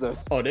church, though.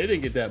 Oh, they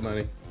didn't get that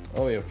money.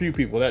 Only a few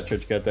people at that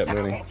church got that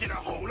money. Yeah,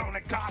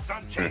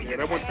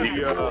 that went to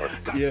the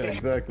yeah,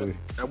 exactly.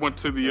 That went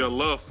to the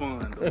love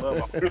fund. The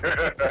love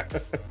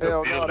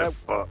Hell no,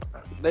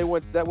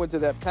 that went to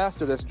that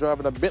pastor that's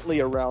driving a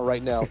Bentley around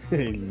right now.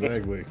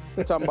 Exactly.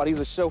 Talking about he's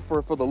a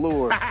chauffeur for the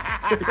Lord.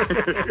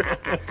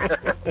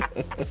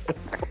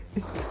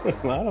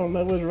 Well, I don't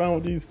know what's wrong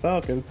with these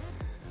Falcons.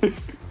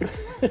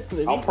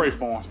 I'll pray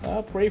for them.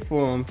 I'll pray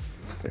for them.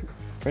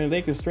 Friend,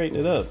 they can straighten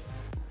it up.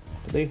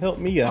 They helped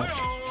me out.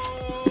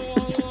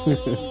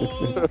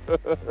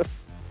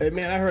 Hey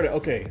man, I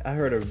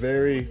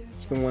heard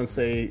someone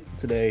say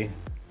today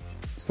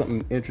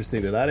something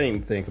interesting that I didn't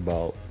even think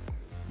about.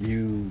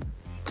 You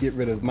get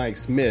rid of Mike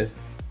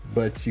Smith,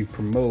 but you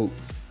promote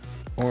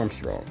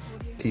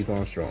Keith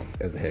Armstrong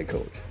as a head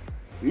coach.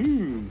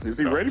 Is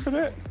he ready for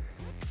that?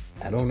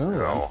 I don't know.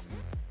 No.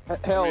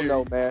 Hell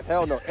no, man.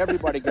 Hell no.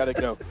 Everybody got to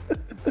go.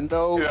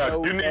 No. You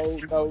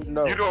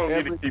don't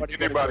need to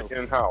keep anybody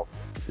in house.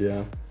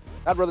 Yeah.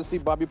 I'd rather see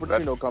Bobby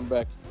Petrino come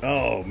back.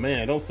 Oh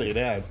man, don't say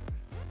that.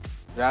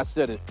 Yeah, I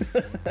said it.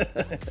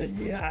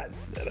 Yeah, I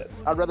said it.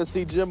 I'd rather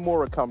see Jim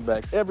Mora come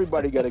back.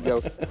 Everybody got to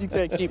go. You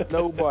can't keep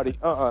nobody.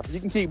 You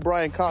can keep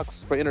Brian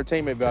Cox for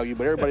entertainment value,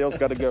 but everybody else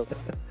got to go.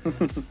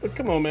 But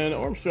come on, man.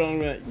 Armstrong,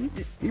 man,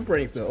 he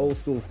brings the old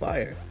school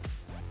fire.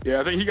 Yeah,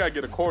 I think he got to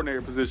get a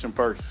coordinator position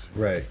first.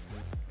 Right.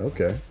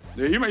 Okay.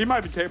 Yeah, he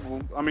might be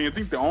capable. I mean, I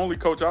think the only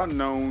coach I've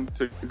known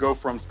to go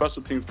from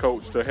special teams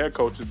coach to head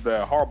coach is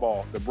the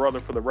Harbaugh, the brother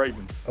for the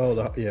Ravens.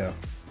 Oh, yeah.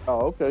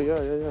 Oh, okay.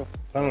 Yeah.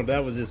 I don't know.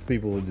 That was just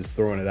people just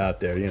throwing it out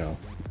there,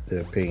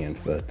 their opinions.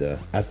 But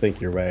I think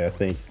you're right. I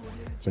think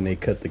when they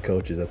cut the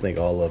coaches, I think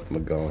all of them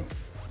are gone.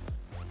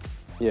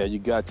 Yeah, you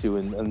got to.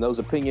 And those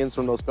opinions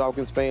from those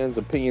Falcons fans,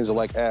 opinions are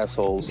like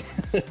assholes.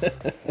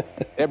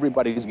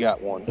 Everybody's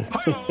got one.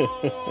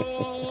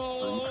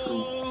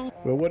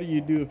 Well, what do you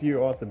do if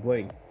you're Arthur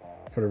Blank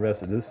for the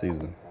rest of this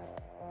season?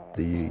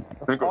 Do you?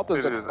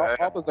 Arthur's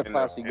a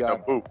classy guy.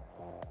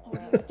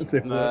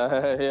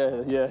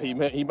 Yeah.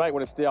 He might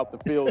want to stay out the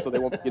field so they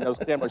won't get those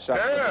camera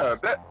shots. Yeah,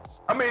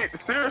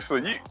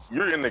 seriously,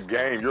 you're in the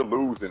game, you're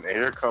losing, and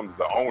here comes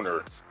the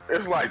owner.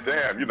 It's like,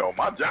 damn,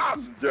 my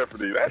job's in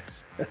jeopardy.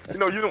 That's, you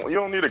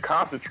don't need to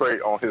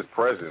concentrate on his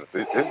presence.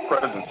 His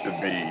presence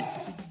should be,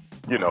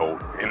 in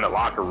the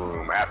locker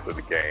room after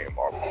the game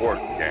or before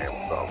the game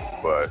or something.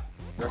 But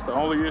that's the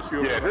only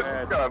issue. Yeah,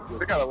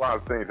 they got a lot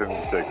of things that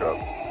need to shake up.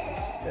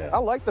 Yeah. I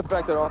like the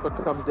fact that Arthur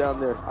comes down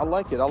there. I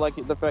like it.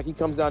 The fact he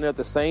comes down there at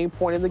the same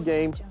point in the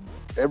game,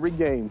 every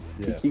game.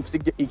 Yeah. He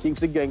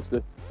keeps it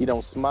gangster. He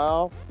don't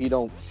smile. He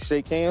don't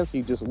shake hands.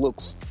 He just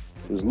looks.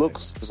 Just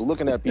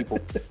looking at people.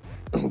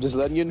 Just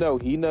letting you know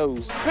he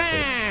knows.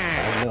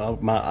 I know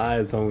my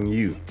eyes on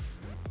you.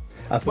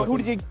 But who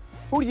do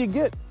you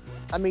get?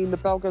 I mean, the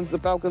Falcons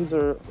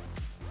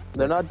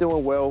they're not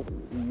doing well.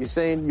 You're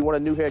saying you want a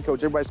new head coach.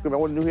 Everybody's screaming, I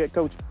want a new head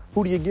coach.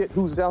 Who do you get?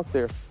 Who's out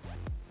there?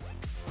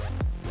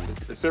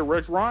 They said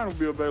Rex Ryan will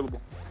be available.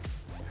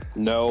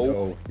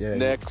 No. Yeah,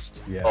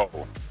 next. Yeah.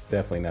 Oh.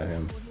 Definitely not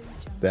him.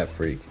 That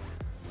freak.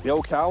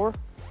 Yo, Cowher?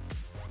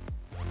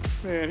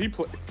 Man, he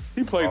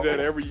plays that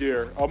every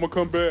year. I'm gonna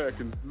come back,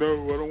 and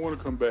no, I don't want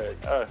to come back.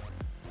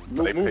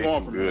 Move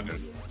on from him.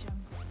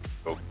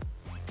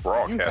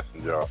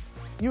 Broadcasting job.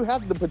 You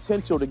have the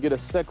potential to get a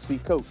sexy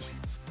coach.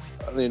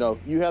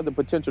 You have the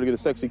potential to get a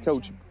sexy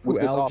coach with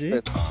this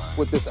offense.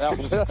 With this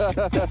album.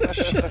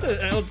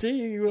 LG,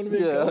 you want to be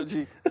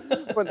LG.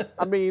 But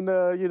I mean,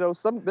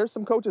 there's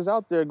some coaches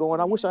out there going,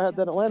 I wish I had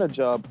that Atlanta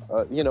job.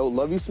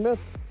 Lovie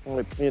Smith.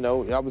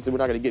 Obviously we're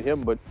not going to get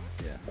him, but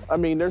yeah. I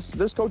mean,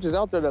 there's coaches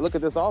out there that look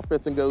at this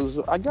offense and goes,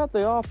 I got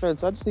the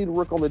offense. I just need to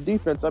work on the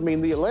defense. I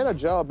mean, the Atlanta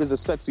job is a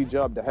sexy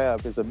job to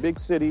have. It's a big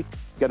city. You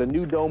got a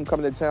new dome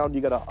coming to town.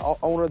 You got an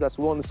owner that's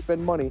willing to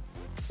spend money.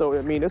 So,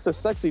 I mean, it's a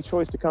sexy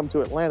choice to come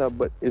to Atlanta,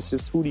 but it's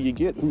just who do you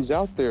get? Who's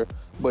out there?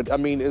 But, I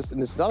mean,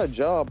 it's not a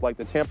job like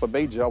the Tampa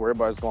Bay job where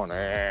everybody's going,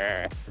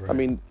 Right. I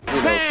mean,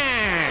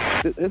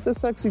 it's a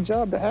sexy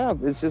job to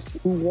have. It's just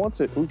who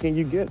wants it? Who can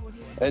you get?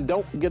 And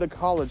don't get a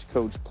college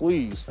coach,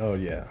 please. Oh,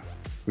 yeah.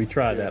 We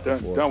tried that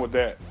before. Done with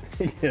that.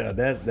 Yeah,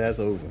 that's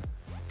over.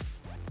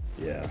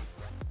 Yeah.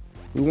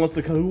 Who wants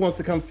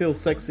to come feel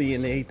sexy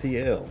in the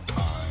ATL?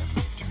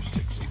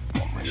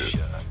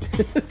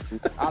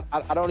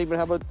 I don't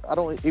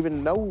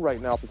even know right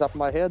now off the top of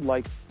my head,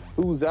 like,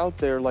 who's out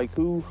there, like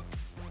who,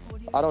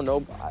 I don't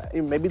know,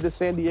 maybe the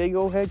San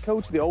Diego head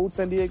coach, the old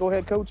San Diego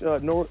head coach,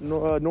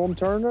 Norm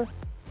Turner.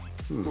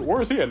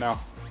 Where is he at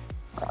now?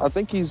 I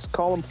think he's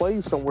calling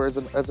plays somewhere as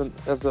a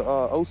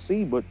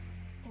OC, but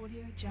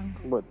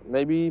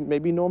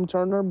maybe Norm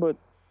Turner, but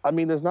I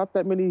mean, there's not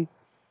that many.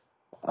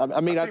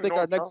 I think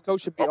our next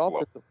coach should be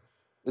offensive.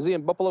 Is he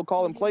in Buffalo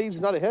calling plays?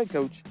 He's not a head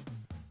coach.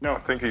 No, I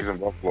think he's in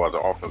Buffalo as an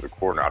offensive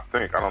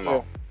coordinator. I don't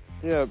know.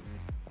 Yeah,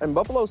 and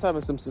Buffalo's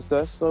having some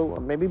success, so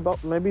maybe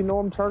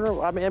Norm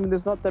Turner. I mean,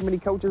 there's not that many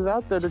coaches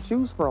out there to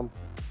choose from.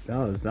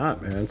 No, there's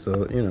not, man.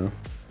 So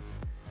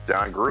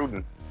John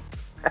Gruden.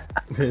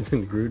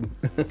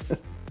 Gruden.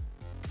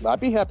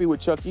 I'd be happy with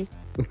Chucky.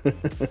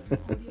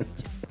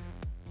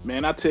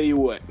 Man, I tell you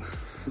what.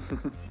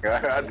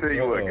 I tell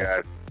you what,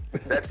 guys.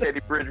 That Teddy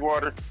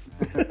Bridgewater,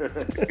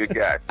 good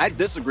guy. I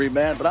disagree,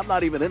 man, but I'm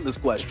not even in this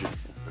question.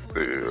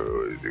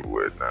 Is he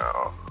with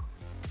now?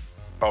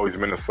 Oh, he's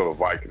Minnesota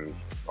Vikings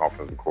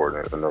offensive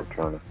coordinator, Norm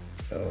Turner.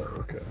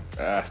 Oh, okay.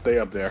 Stay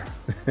up there.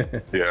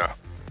 Yeah.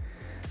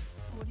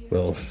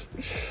 Well,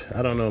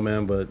 I don't know,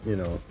 man, but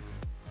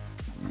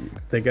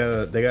they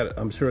got.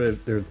 I'm sure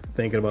they're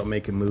thinking about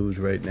making moves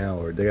right now,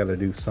 or they got to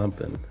do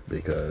something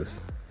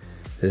because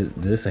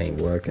This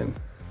ain't working.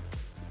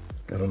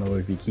 I don't know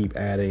if you keep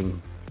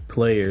adding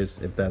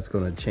players, if that's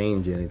going to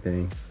change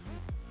anything.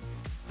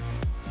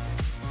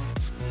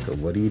 So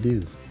what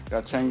do?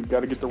 Got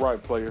to get the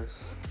right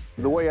players.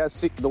 The way I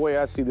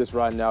see this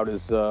right now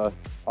is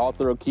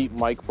Arthur will keep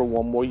Mike for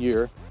one more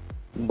year,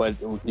 but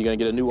you're gonna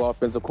get a new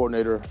offensive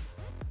coordinator.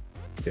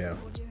 Yeah,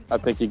 I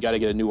think you got to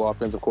get a new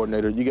offensive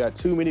coordinator. You got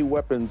too many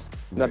weapons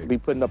not to be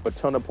putting up a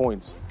ton of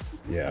points.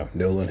 Yeah,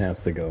 Nolan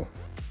has to go.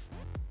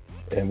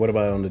 And what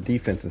about on the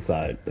defensive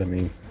side? I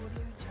mean,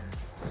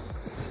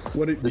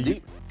 go ahead.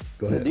 The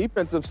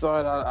defensive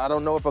side, I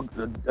don't know if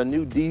a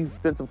new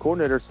defensive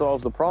coordinator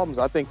solves the problems.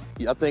 I think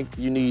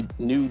you need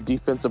new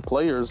defensive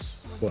players.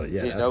 Well,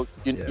 yeah,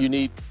 you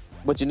need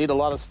a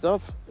lot of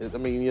stuff. I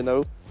mean,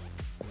 you're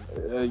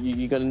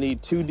gonna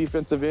need 2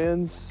 defensive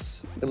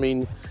ends. I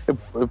mean, we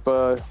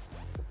got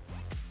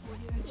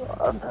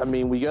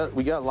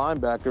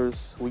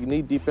linebackers. We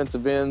need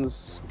defensive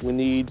ends.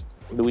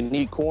 Do we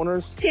need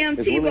corners?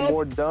 Is Willie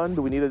Moore done?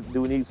 Do we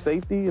need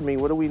safety? I mean,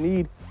 what do we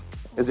need?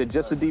 Is it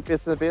just the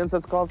defensive ends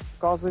that's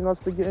costing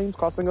us the games?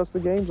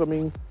 I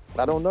mean,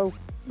 I don't know.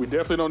 We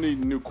definitely don't need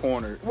a new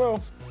corner.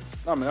 Well,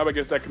 I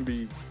guess that can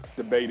be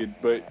debated,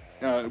 but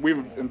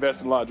we've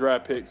invested a lot of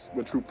draft picks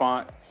with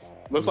Trufant.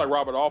 Looks like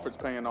Robert Alford's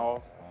paying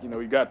off.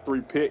 He got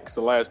 3 picks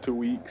the last 2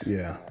 weeks.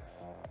 Yeah.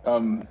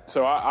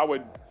 So I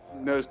would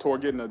nudge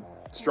toward getting a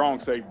strong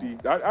safety.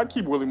 I'd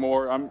keep Willie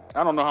Moore. I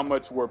don't know how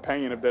much we're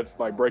paying, if that's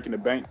like breaking the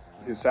bank,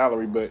 his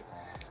salary, but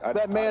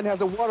that man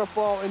has a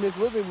waterfall in his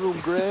living room,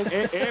 Greg.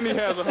 and he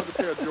has 100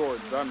 pair of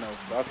Jordans. I know.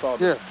 I saw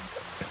that.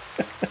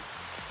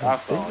 Yeah. I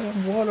saw it.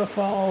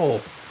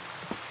 Waterfall.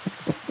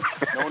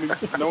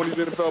 Knowing these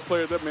NFL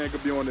players, that man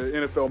could be on the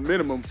NFL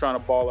minimum trying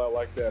to ball out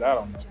like that. I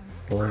don't know.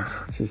 Well,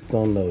 just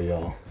don't know,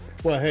 y'all.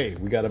 Well, hey,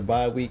 we got a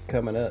bye week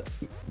coming up.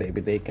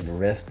 Maybe they can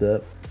rest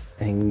up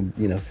and,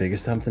 figure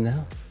something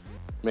out.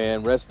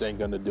 Man, rest ain't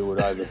going to do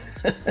it either.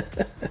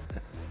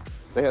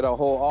 They had a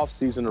whole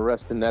offseason of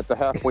resting at the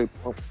halfway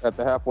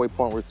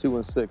point. We're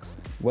 2-6.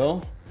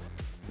 Well,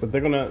 but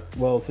they're going to,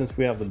 since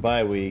we have the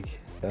bye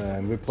week,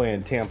 we're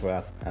playing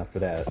Tampa after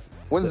that.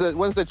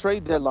 When's the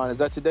trade deadline? Is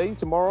that today,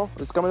 tomorrow?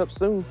 It's coming up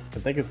soon. I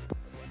think it's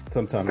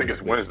sometime. I think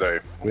it's Wednesday.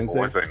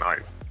 Wednesday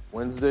night.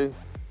 Wednesday.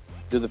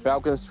 Do the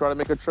Falcons try to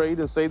make a trade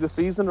and save the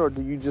season, or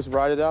do you just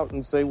ride it out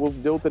and say we'll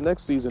deal with the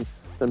next season?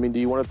 I mean, do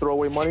you want to throw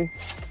away money?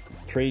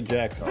 Trade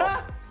Jackson.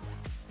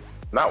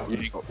 No,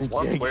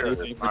 one player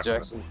is not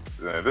Jackson.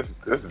 This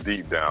is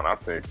deep down. I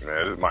think,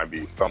 man, this might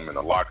be something in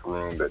the locker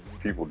room that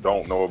people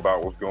don't know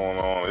about what's going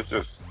on. It's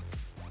just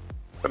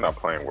they're not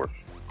playing worth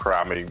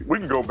crap. I mean, we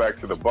can go back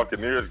to the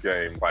Buccaneers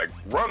game. Like,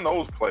 run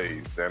those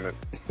plays, damn it.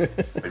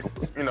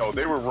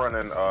 They were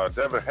running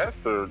Devin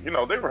Hester. They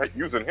were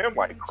using him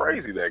like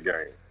crazy that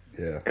game.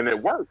 Yeah. And it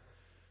worked.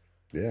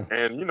 Yeah.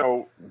 And,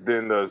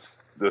 then the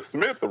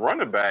Smith, the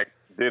running back,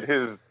 did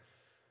his,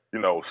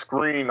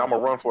 screen, I'm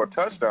going to run for a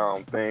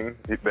touchdown thing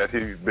that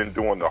he's been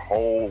doing the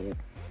whole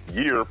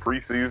year,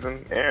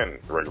 preseason and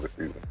regular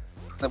season.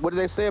 What did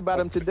they say about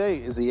him today?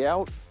 Is he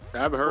out? I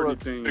haven't heard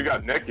anything. He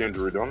got neck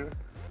injury, don't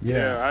he?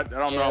 Yeah, I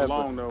don't know how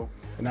long, though.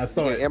 And I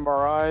saw it.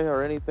 MRI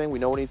or anything? We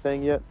know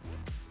anything yet?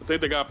 I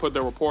think they got to put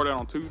their report out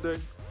on Tuesday.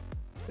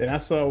 And I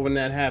saw when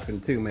that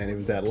happened, too, man. It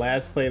was that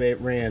last play they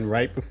ran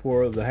right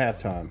before the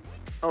halftime.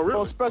 Oh, really?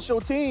 Oh,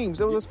 special teams.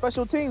 It was a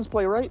special teams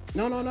play, right?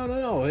 No.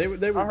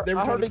 They were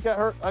I heard he got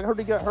hurt. I heard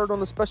he got hurt on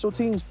the special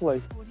teams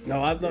play.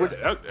 No, I thought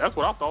that's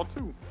what I thought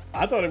too.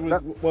 I thought it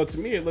was to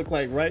me it looked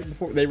like right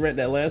before they ran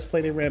that last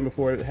play they ran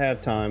before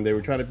halftime. They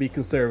were trying to be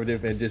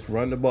conservative and just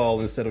run the ball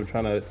instead of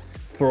trying to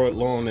throw it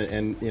long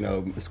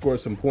and score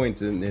some points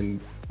and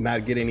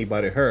not get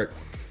anybody hurt.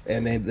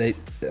 And then I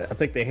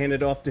think they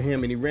handed it off to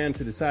him and he ran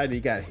to the side and he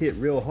got hit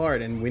real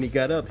hard. And when he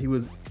got up,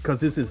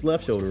 because it's his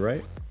left shoulder,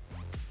 right?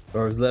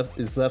 Or his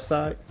left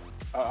side?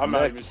 I'm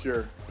not even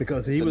sure.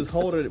 Because he was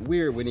holding it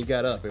weird when he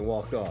got up and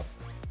walked off.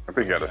 I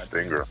think he got a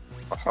stinger.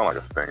 I sound like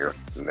a stinger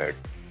neck.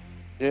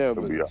 Yeah,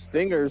 but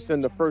stingers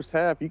in the first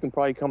half, you can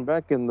probably come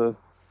back in the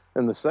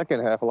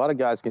second half. A lot of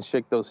guys can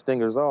shake those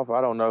stingers off.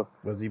 I don't know.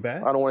 Was he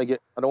back? I don't want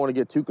to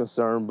get too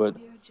concerned, but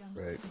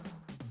right.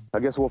 I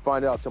guess we'll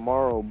find out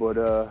tomorrow. But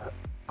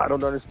I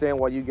don't understand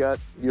why you got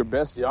your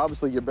best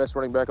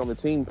running back on the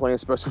team playing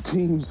special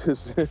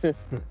teams. It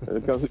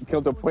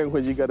comes to a point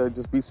where you got to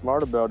just be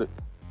smart about it.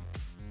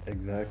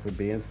 Exactly,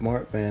 being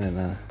smart, man,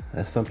 and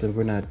that's something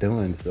we're not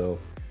doing. So,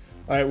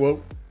 all right, well,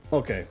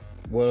 okay.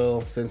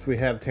 Well, since we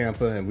have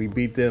Tampa and we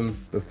beat them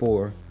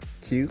before,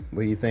 Q,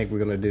 what do you think we're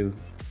going to do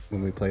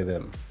when we play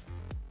them?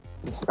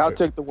 I'll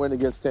take the win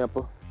against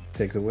Tampa.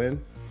 Take the win?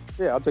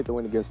 Yeah, I'll take the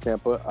win against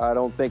Tampa. I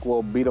don't think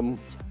we'll beat them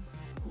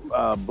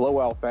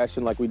blowout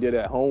fashion like we did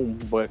at home,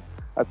 but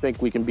I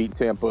think we can beat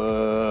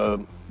Tampa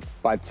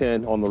by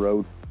 10 on the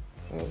road.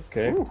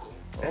 Okay. Ooh,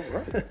 all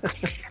right.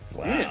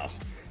 Wow.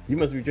 You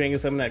must be drinking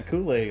some of that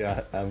Kool-Aid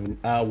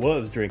I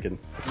was drinking.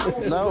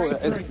 No,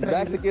 it's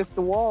backs against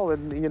the wall,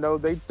 and they had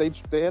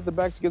the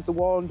backs against the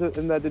wall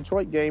in that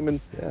Detroit game,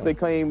 and they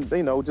claim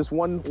just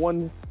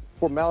one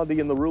formality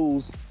in the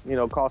rules,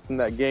 cost them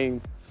that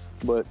game.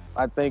 But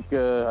I think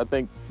they're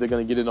going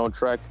to get it on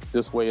track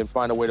this way and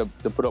find a way to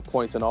put up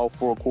points in all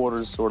 4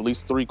 quarters, or at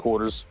least 3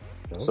 quarters.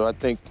 Oh. So I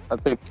think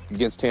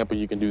against Tampa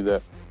you can do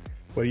that.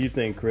 What do you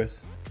think,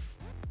 Chris?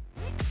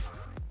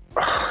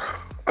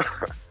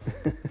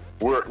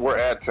 We're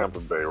at Tampa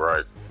Bay,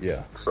 right?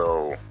 Yeah.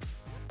 So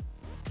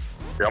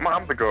yeah, I'm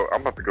about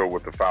to go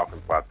with the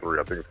Falcons by 3.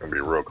 I think it's going to be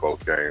a real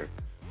close game.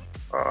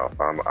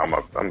 I'm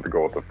going to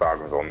go with the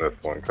Falcons on this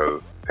one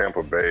because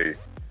Tampa Bay,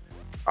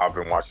 I've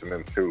been watching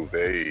them too.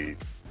 Their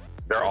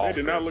offense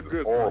did not look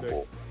good.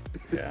 Horrible.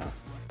 Yeah.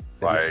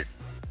 Like,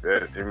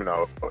 if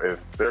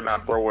they're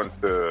not throwing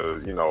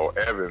to,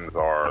 Evans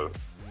or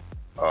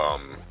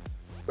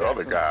the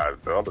other guys,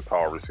 the other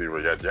tall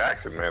receiver,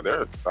 Jackson, man,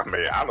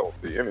 I don't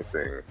see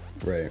anything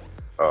right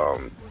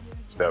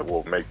that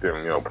will make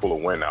them, pull a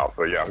win out.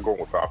 So yeah, I'm going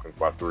with Falcons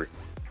by 3.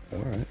 All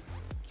right.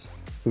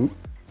 Who?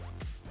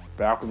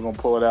 Falcons gonna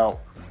pull it out.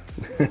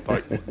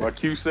 like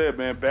Q said,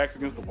 man, backs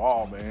against the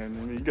wall, man.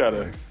 I mean, you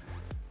gotta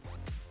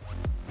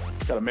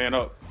man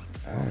up.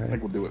 All right. I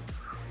think we'll do it.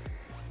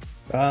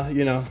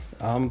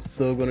 I'm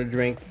still gonna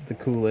drink the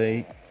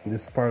Kool-Aid.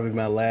 This is probably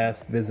my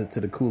last visit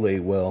to the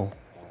Kool-Aid well.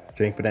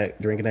 Drinking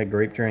that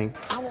grape drink.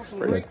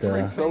 Grape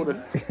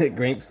soda.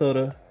 Grape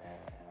soda.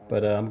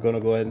 But I'm gonna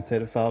go ahead and say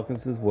the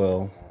Falcons as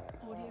well.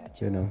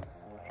 You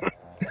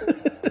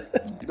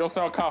don't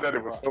sound confident.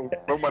 It was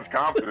so much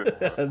confidence.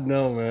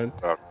 No, man.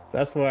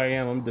 That's where I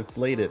am. I'm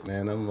deflated,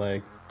 man. I'm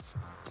like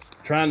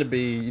trying to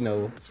be,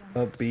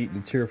 upbeat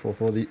and cheerful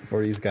for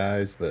these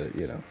guys, but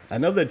I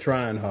know they're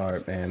trying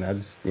hard, man. I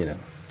just,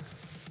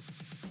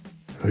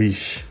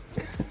 Weesh.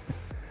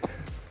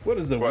 What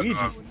is the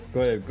Ouija?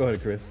 Go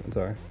ahead, Chris. I'm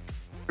sorry.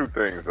 2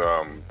 things.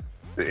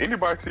 Did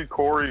anybody see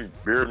Corey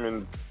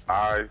Bierman's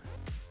eyes?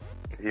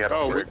 He had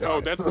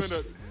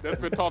that's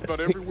been talked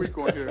about every week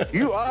on here.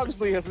 You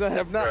obviously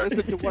have not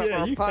listened to one of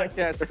our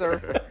podcasts, sir,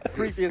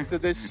 previous to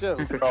this show.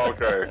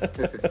 Okay.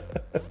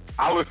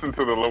 I listened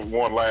to the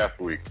one last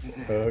week.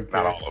 Okay.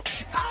 Not all of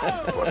them.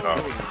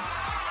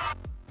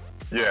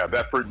 But,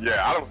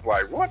 I was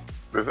like, what?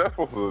 What is that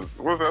supposed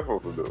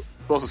to do?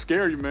 Supposed to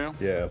scare you, man.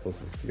 Yeah,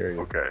 supposed to scare you.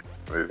 Okay.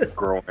 It's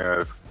grown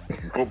ass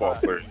football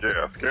players.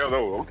 Yeah, scare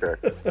those. Okay.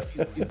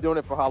 He's doing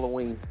it for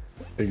Halloween.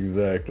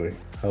 Exactly.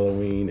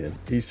 Halloween, and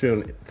he's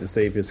trying to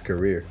save his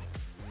career.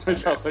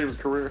 He's trying to save his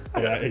career.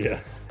 Yeah.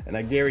 And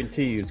I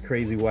guarantee you, his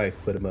crazy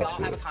wife put him up I'll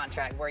to have it. a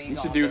contract. Where you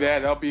should do that.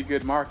 That'll be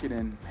good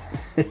marketing.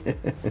 I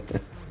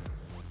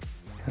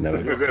know.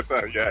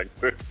 Yeah,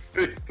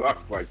 he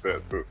talks like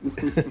that too.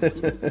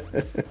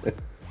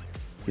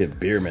 Get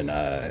Bierman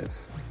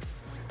eyes.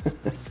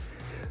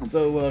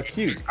 So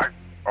cute.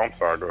 I'm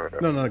sorry. Go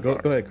ahead. No. Go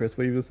ahead, Chris.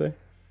 What are you gonna say?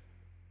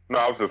 No,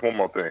 I was just one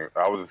more thing.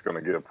 I was just going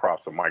to give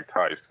props to Mike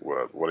Tice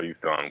with what he's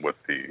done with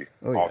the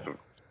offensive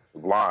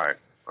line.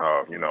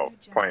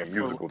 Playing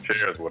musical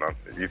chairs with him.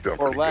 He's doing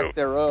or pretty lack good.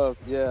 thereof.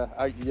 Yeah,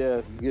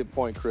 good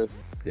point, Chris.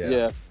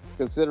 Yeah.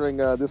 Considering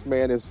this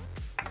man is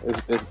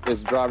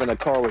driving a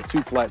car with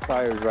 2 flat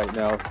tires right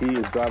now, he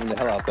is driving the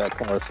hell out that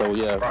car. So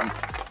yeah. Right.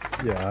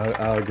 Yeah,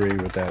 I'll agree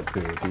with that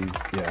too.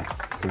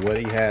 For what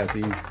he has,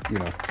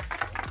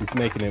 he's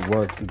making it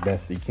work as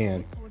best he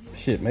can.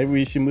 Shit, maybe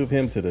we should move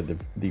him to the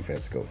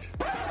defense coach.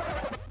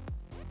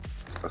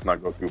 Let's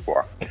not go too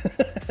far.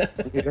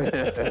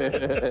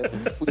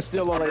 We're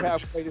still only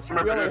halfway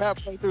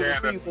through the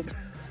season.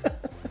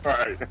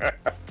 Right.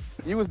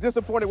 You was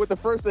disappointed with the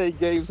first 8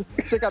 games.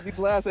 Check out these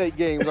last 8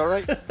 games, all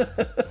right?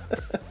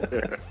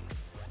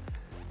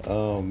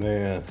 Oh,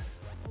 man.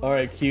 All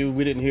right, Q,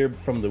 we didn't hear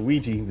from the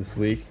Ouija this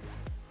week.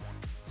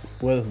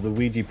 What is the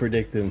Ouija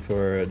predicting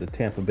for the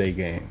Tampa Bay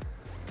game?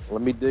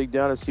 Let me dig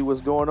down and see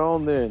what's going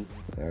on then.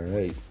 All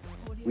right.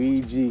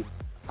 Ouija.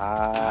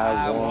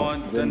 I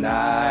want the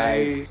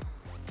night.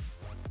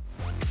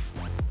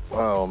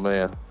 Oh,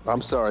 man.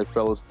 I'm sorry,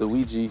 fellas. The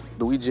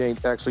Ouija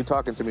ain't actually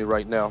talking to me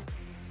right now.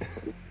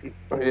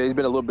 He's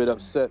been a little bit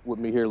upset with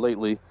me here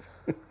lately.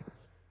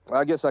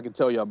 I guess I can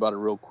tell you about it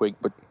real quick.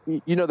 But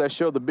you know that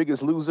show, The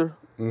Biggest Loser?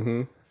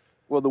 Mm-hmm.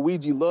 Well, the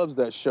Ouija loves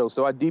that show,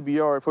 so I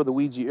DVR it for the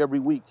Ouija every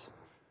week.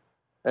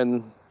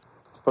 And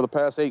for the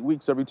past 8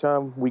 weeks, every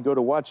time we go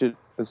to watch it,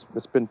 it's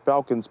been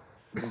Falcons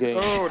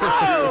games.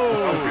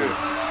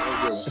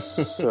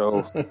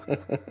 So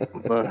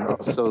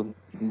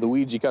the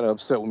Ouija kind of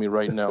upset with me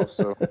right now.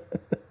 So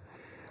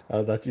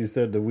I thought you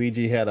said the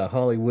Ouija had a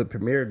Hollywood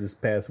premiere this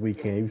past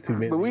weekend. He was too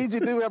many. Luigi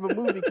do have a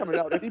movie coming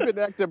out. He's been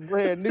acting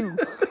brand new.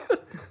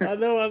 I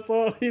know. I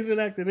saw he's been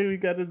acting new. He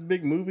got this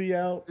big movie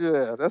out.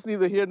 Yeah, that's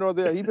neither here nor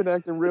there. He's been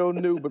acting real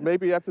new, but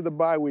maybe after the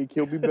bye week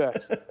he'll be back.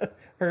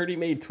 Heard he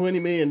made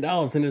 $20 million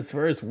in his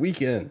first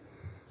weekend.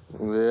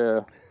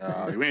 Yeah.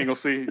 We ain't gonna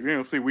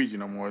see Ouija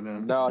no more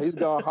then. No, he's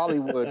gone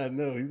Hollywood. I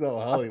know, he's all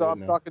Hollywood. I saw him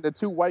now. talking to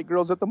 2 white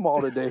girls at the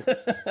mall today.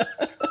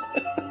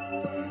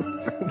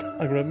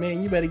 Like,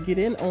 man, you better get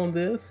in on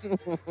this.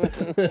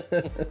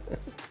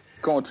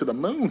 Going to the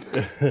moon.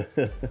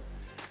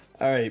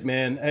 All right,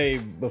 man. Hey,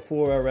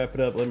 before I wrap it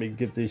up, let me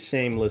give this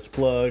shameless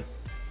plug.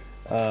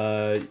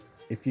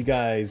 if you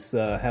guys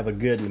have a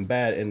good and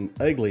bad and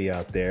ugly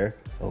out there.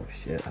 Oh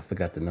shit, I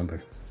forgot the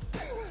number.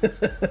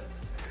 Let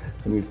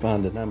me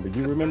find the number. Do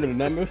you remember the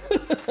number?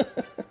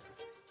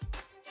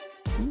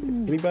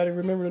 Anybody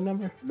remember the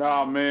number?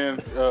 Nah, man.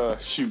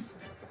 Shoot.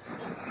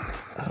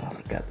 Oh, I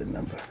forgot the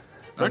number.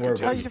 How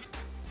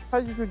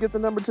you forget the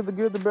number to the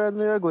good, the bad,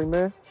 and the ugly,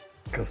 man?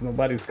 Because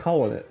nobody's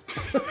calling it.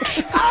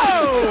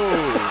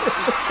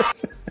 Oh!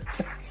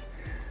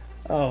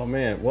 Oh,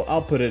 man. Well,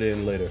 I'll put it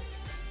in later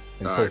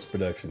in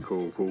post-production.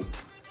 Cool.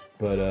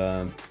 But,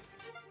 all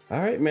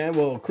right, man.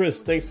 Well,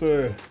 Chris, thanks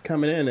for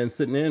coming in and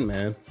sitting in,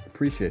 man.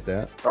 Appreciate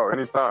that. Oh,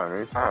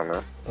 anytime,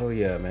 man. Oh,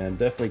 yeah, man.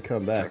 Definitely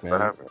come back, Thanks man. for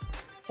having me.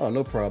 Oh,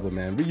 no problem,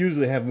 man. We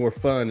usually have more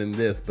fun than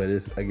this, but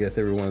I guess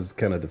everyone's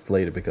kind of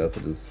deflated because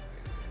of this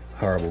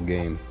horrible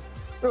game.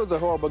 It was a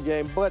horrible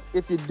game, but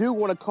if you do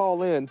want to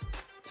call in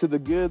to the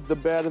good, the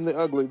bad, and the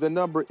ugly, the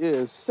number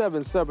is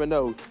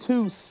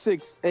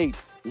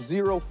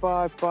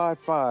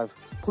 770-268-0555.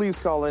 Please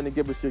call in and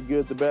give us your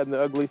good, the bad, and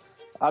the ugly.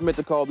 I meant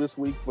to call this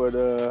week, but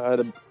I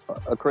had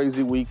a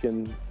crazy week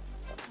and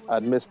I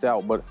missed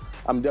out. But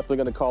I'm definitely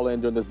going to call in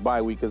during this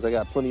bye week because I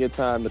got plenty of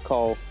time to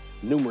call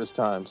numerous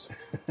times.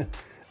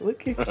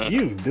 Look at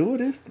Q doing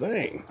his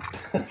thing.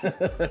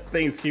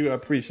 Thanks, Q. I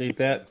appreciate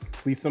that.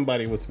 At least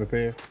somebody was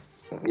prepared.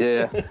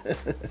 Yeah.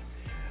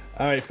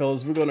 All right,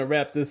 fellas, we're going to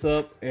wrap this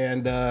up.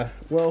 And,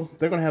 well,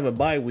 they're going to have a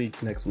bye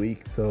week next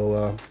week.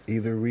 So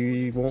either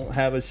we won't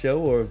have a show,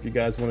 or if you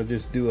guys want to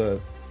just do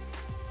a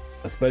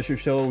special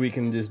show, we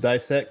can just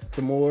dissect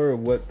some more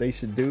of what they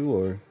should do,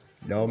 or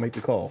y'all make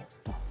the call.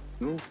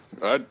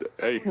 I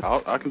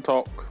can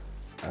talk.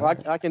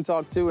 I can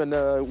talk too, and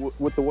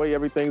with the way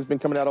everything's been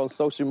coming out on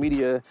social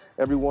media,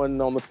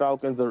 everyone on the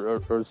Falcons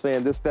are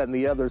saying this, that, and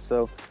the other.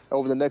 So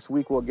over the next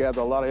week, we'll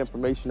gather a lot of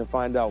information and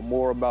find out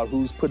more about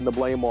who's putting the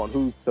blame on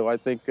who's. So I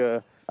think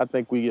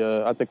we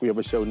have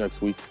a show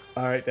next week.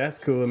 All right, that's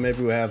cool. And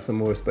maybe we'll have some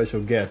more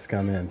special guests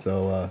come in.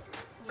 So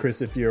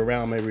Chris, if you're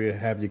around, maybe we'll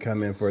have you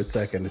come in for a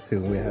second or two,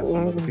 and we have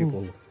some other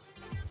people.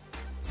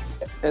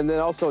 And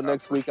then also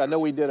next week, I know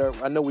we did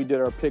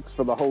our picks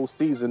for the whole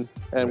season,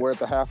 and we're at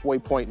the halfway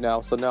point now.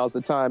 So now's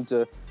the time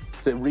to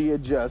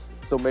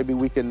readjust. So maybe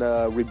we can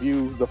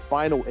review the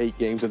final 8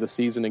 games of the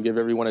season and give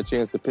everyone a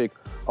chance to pick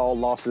all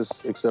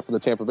losses except for the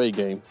Tampa Bay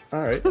game.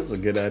 All right, that's a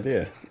good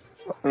idea.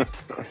 Yeah,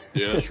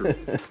 that's true.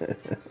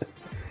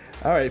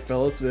 All right,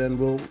 fellas, then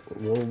we'll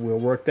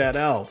work that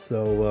out.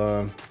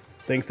 So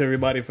thanks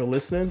everybody for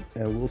listening,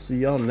 and we'll see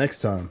y'all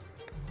next time.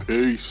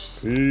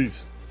 Peace.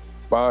 Peace.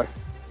 Bye.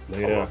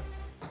 Later. Bye.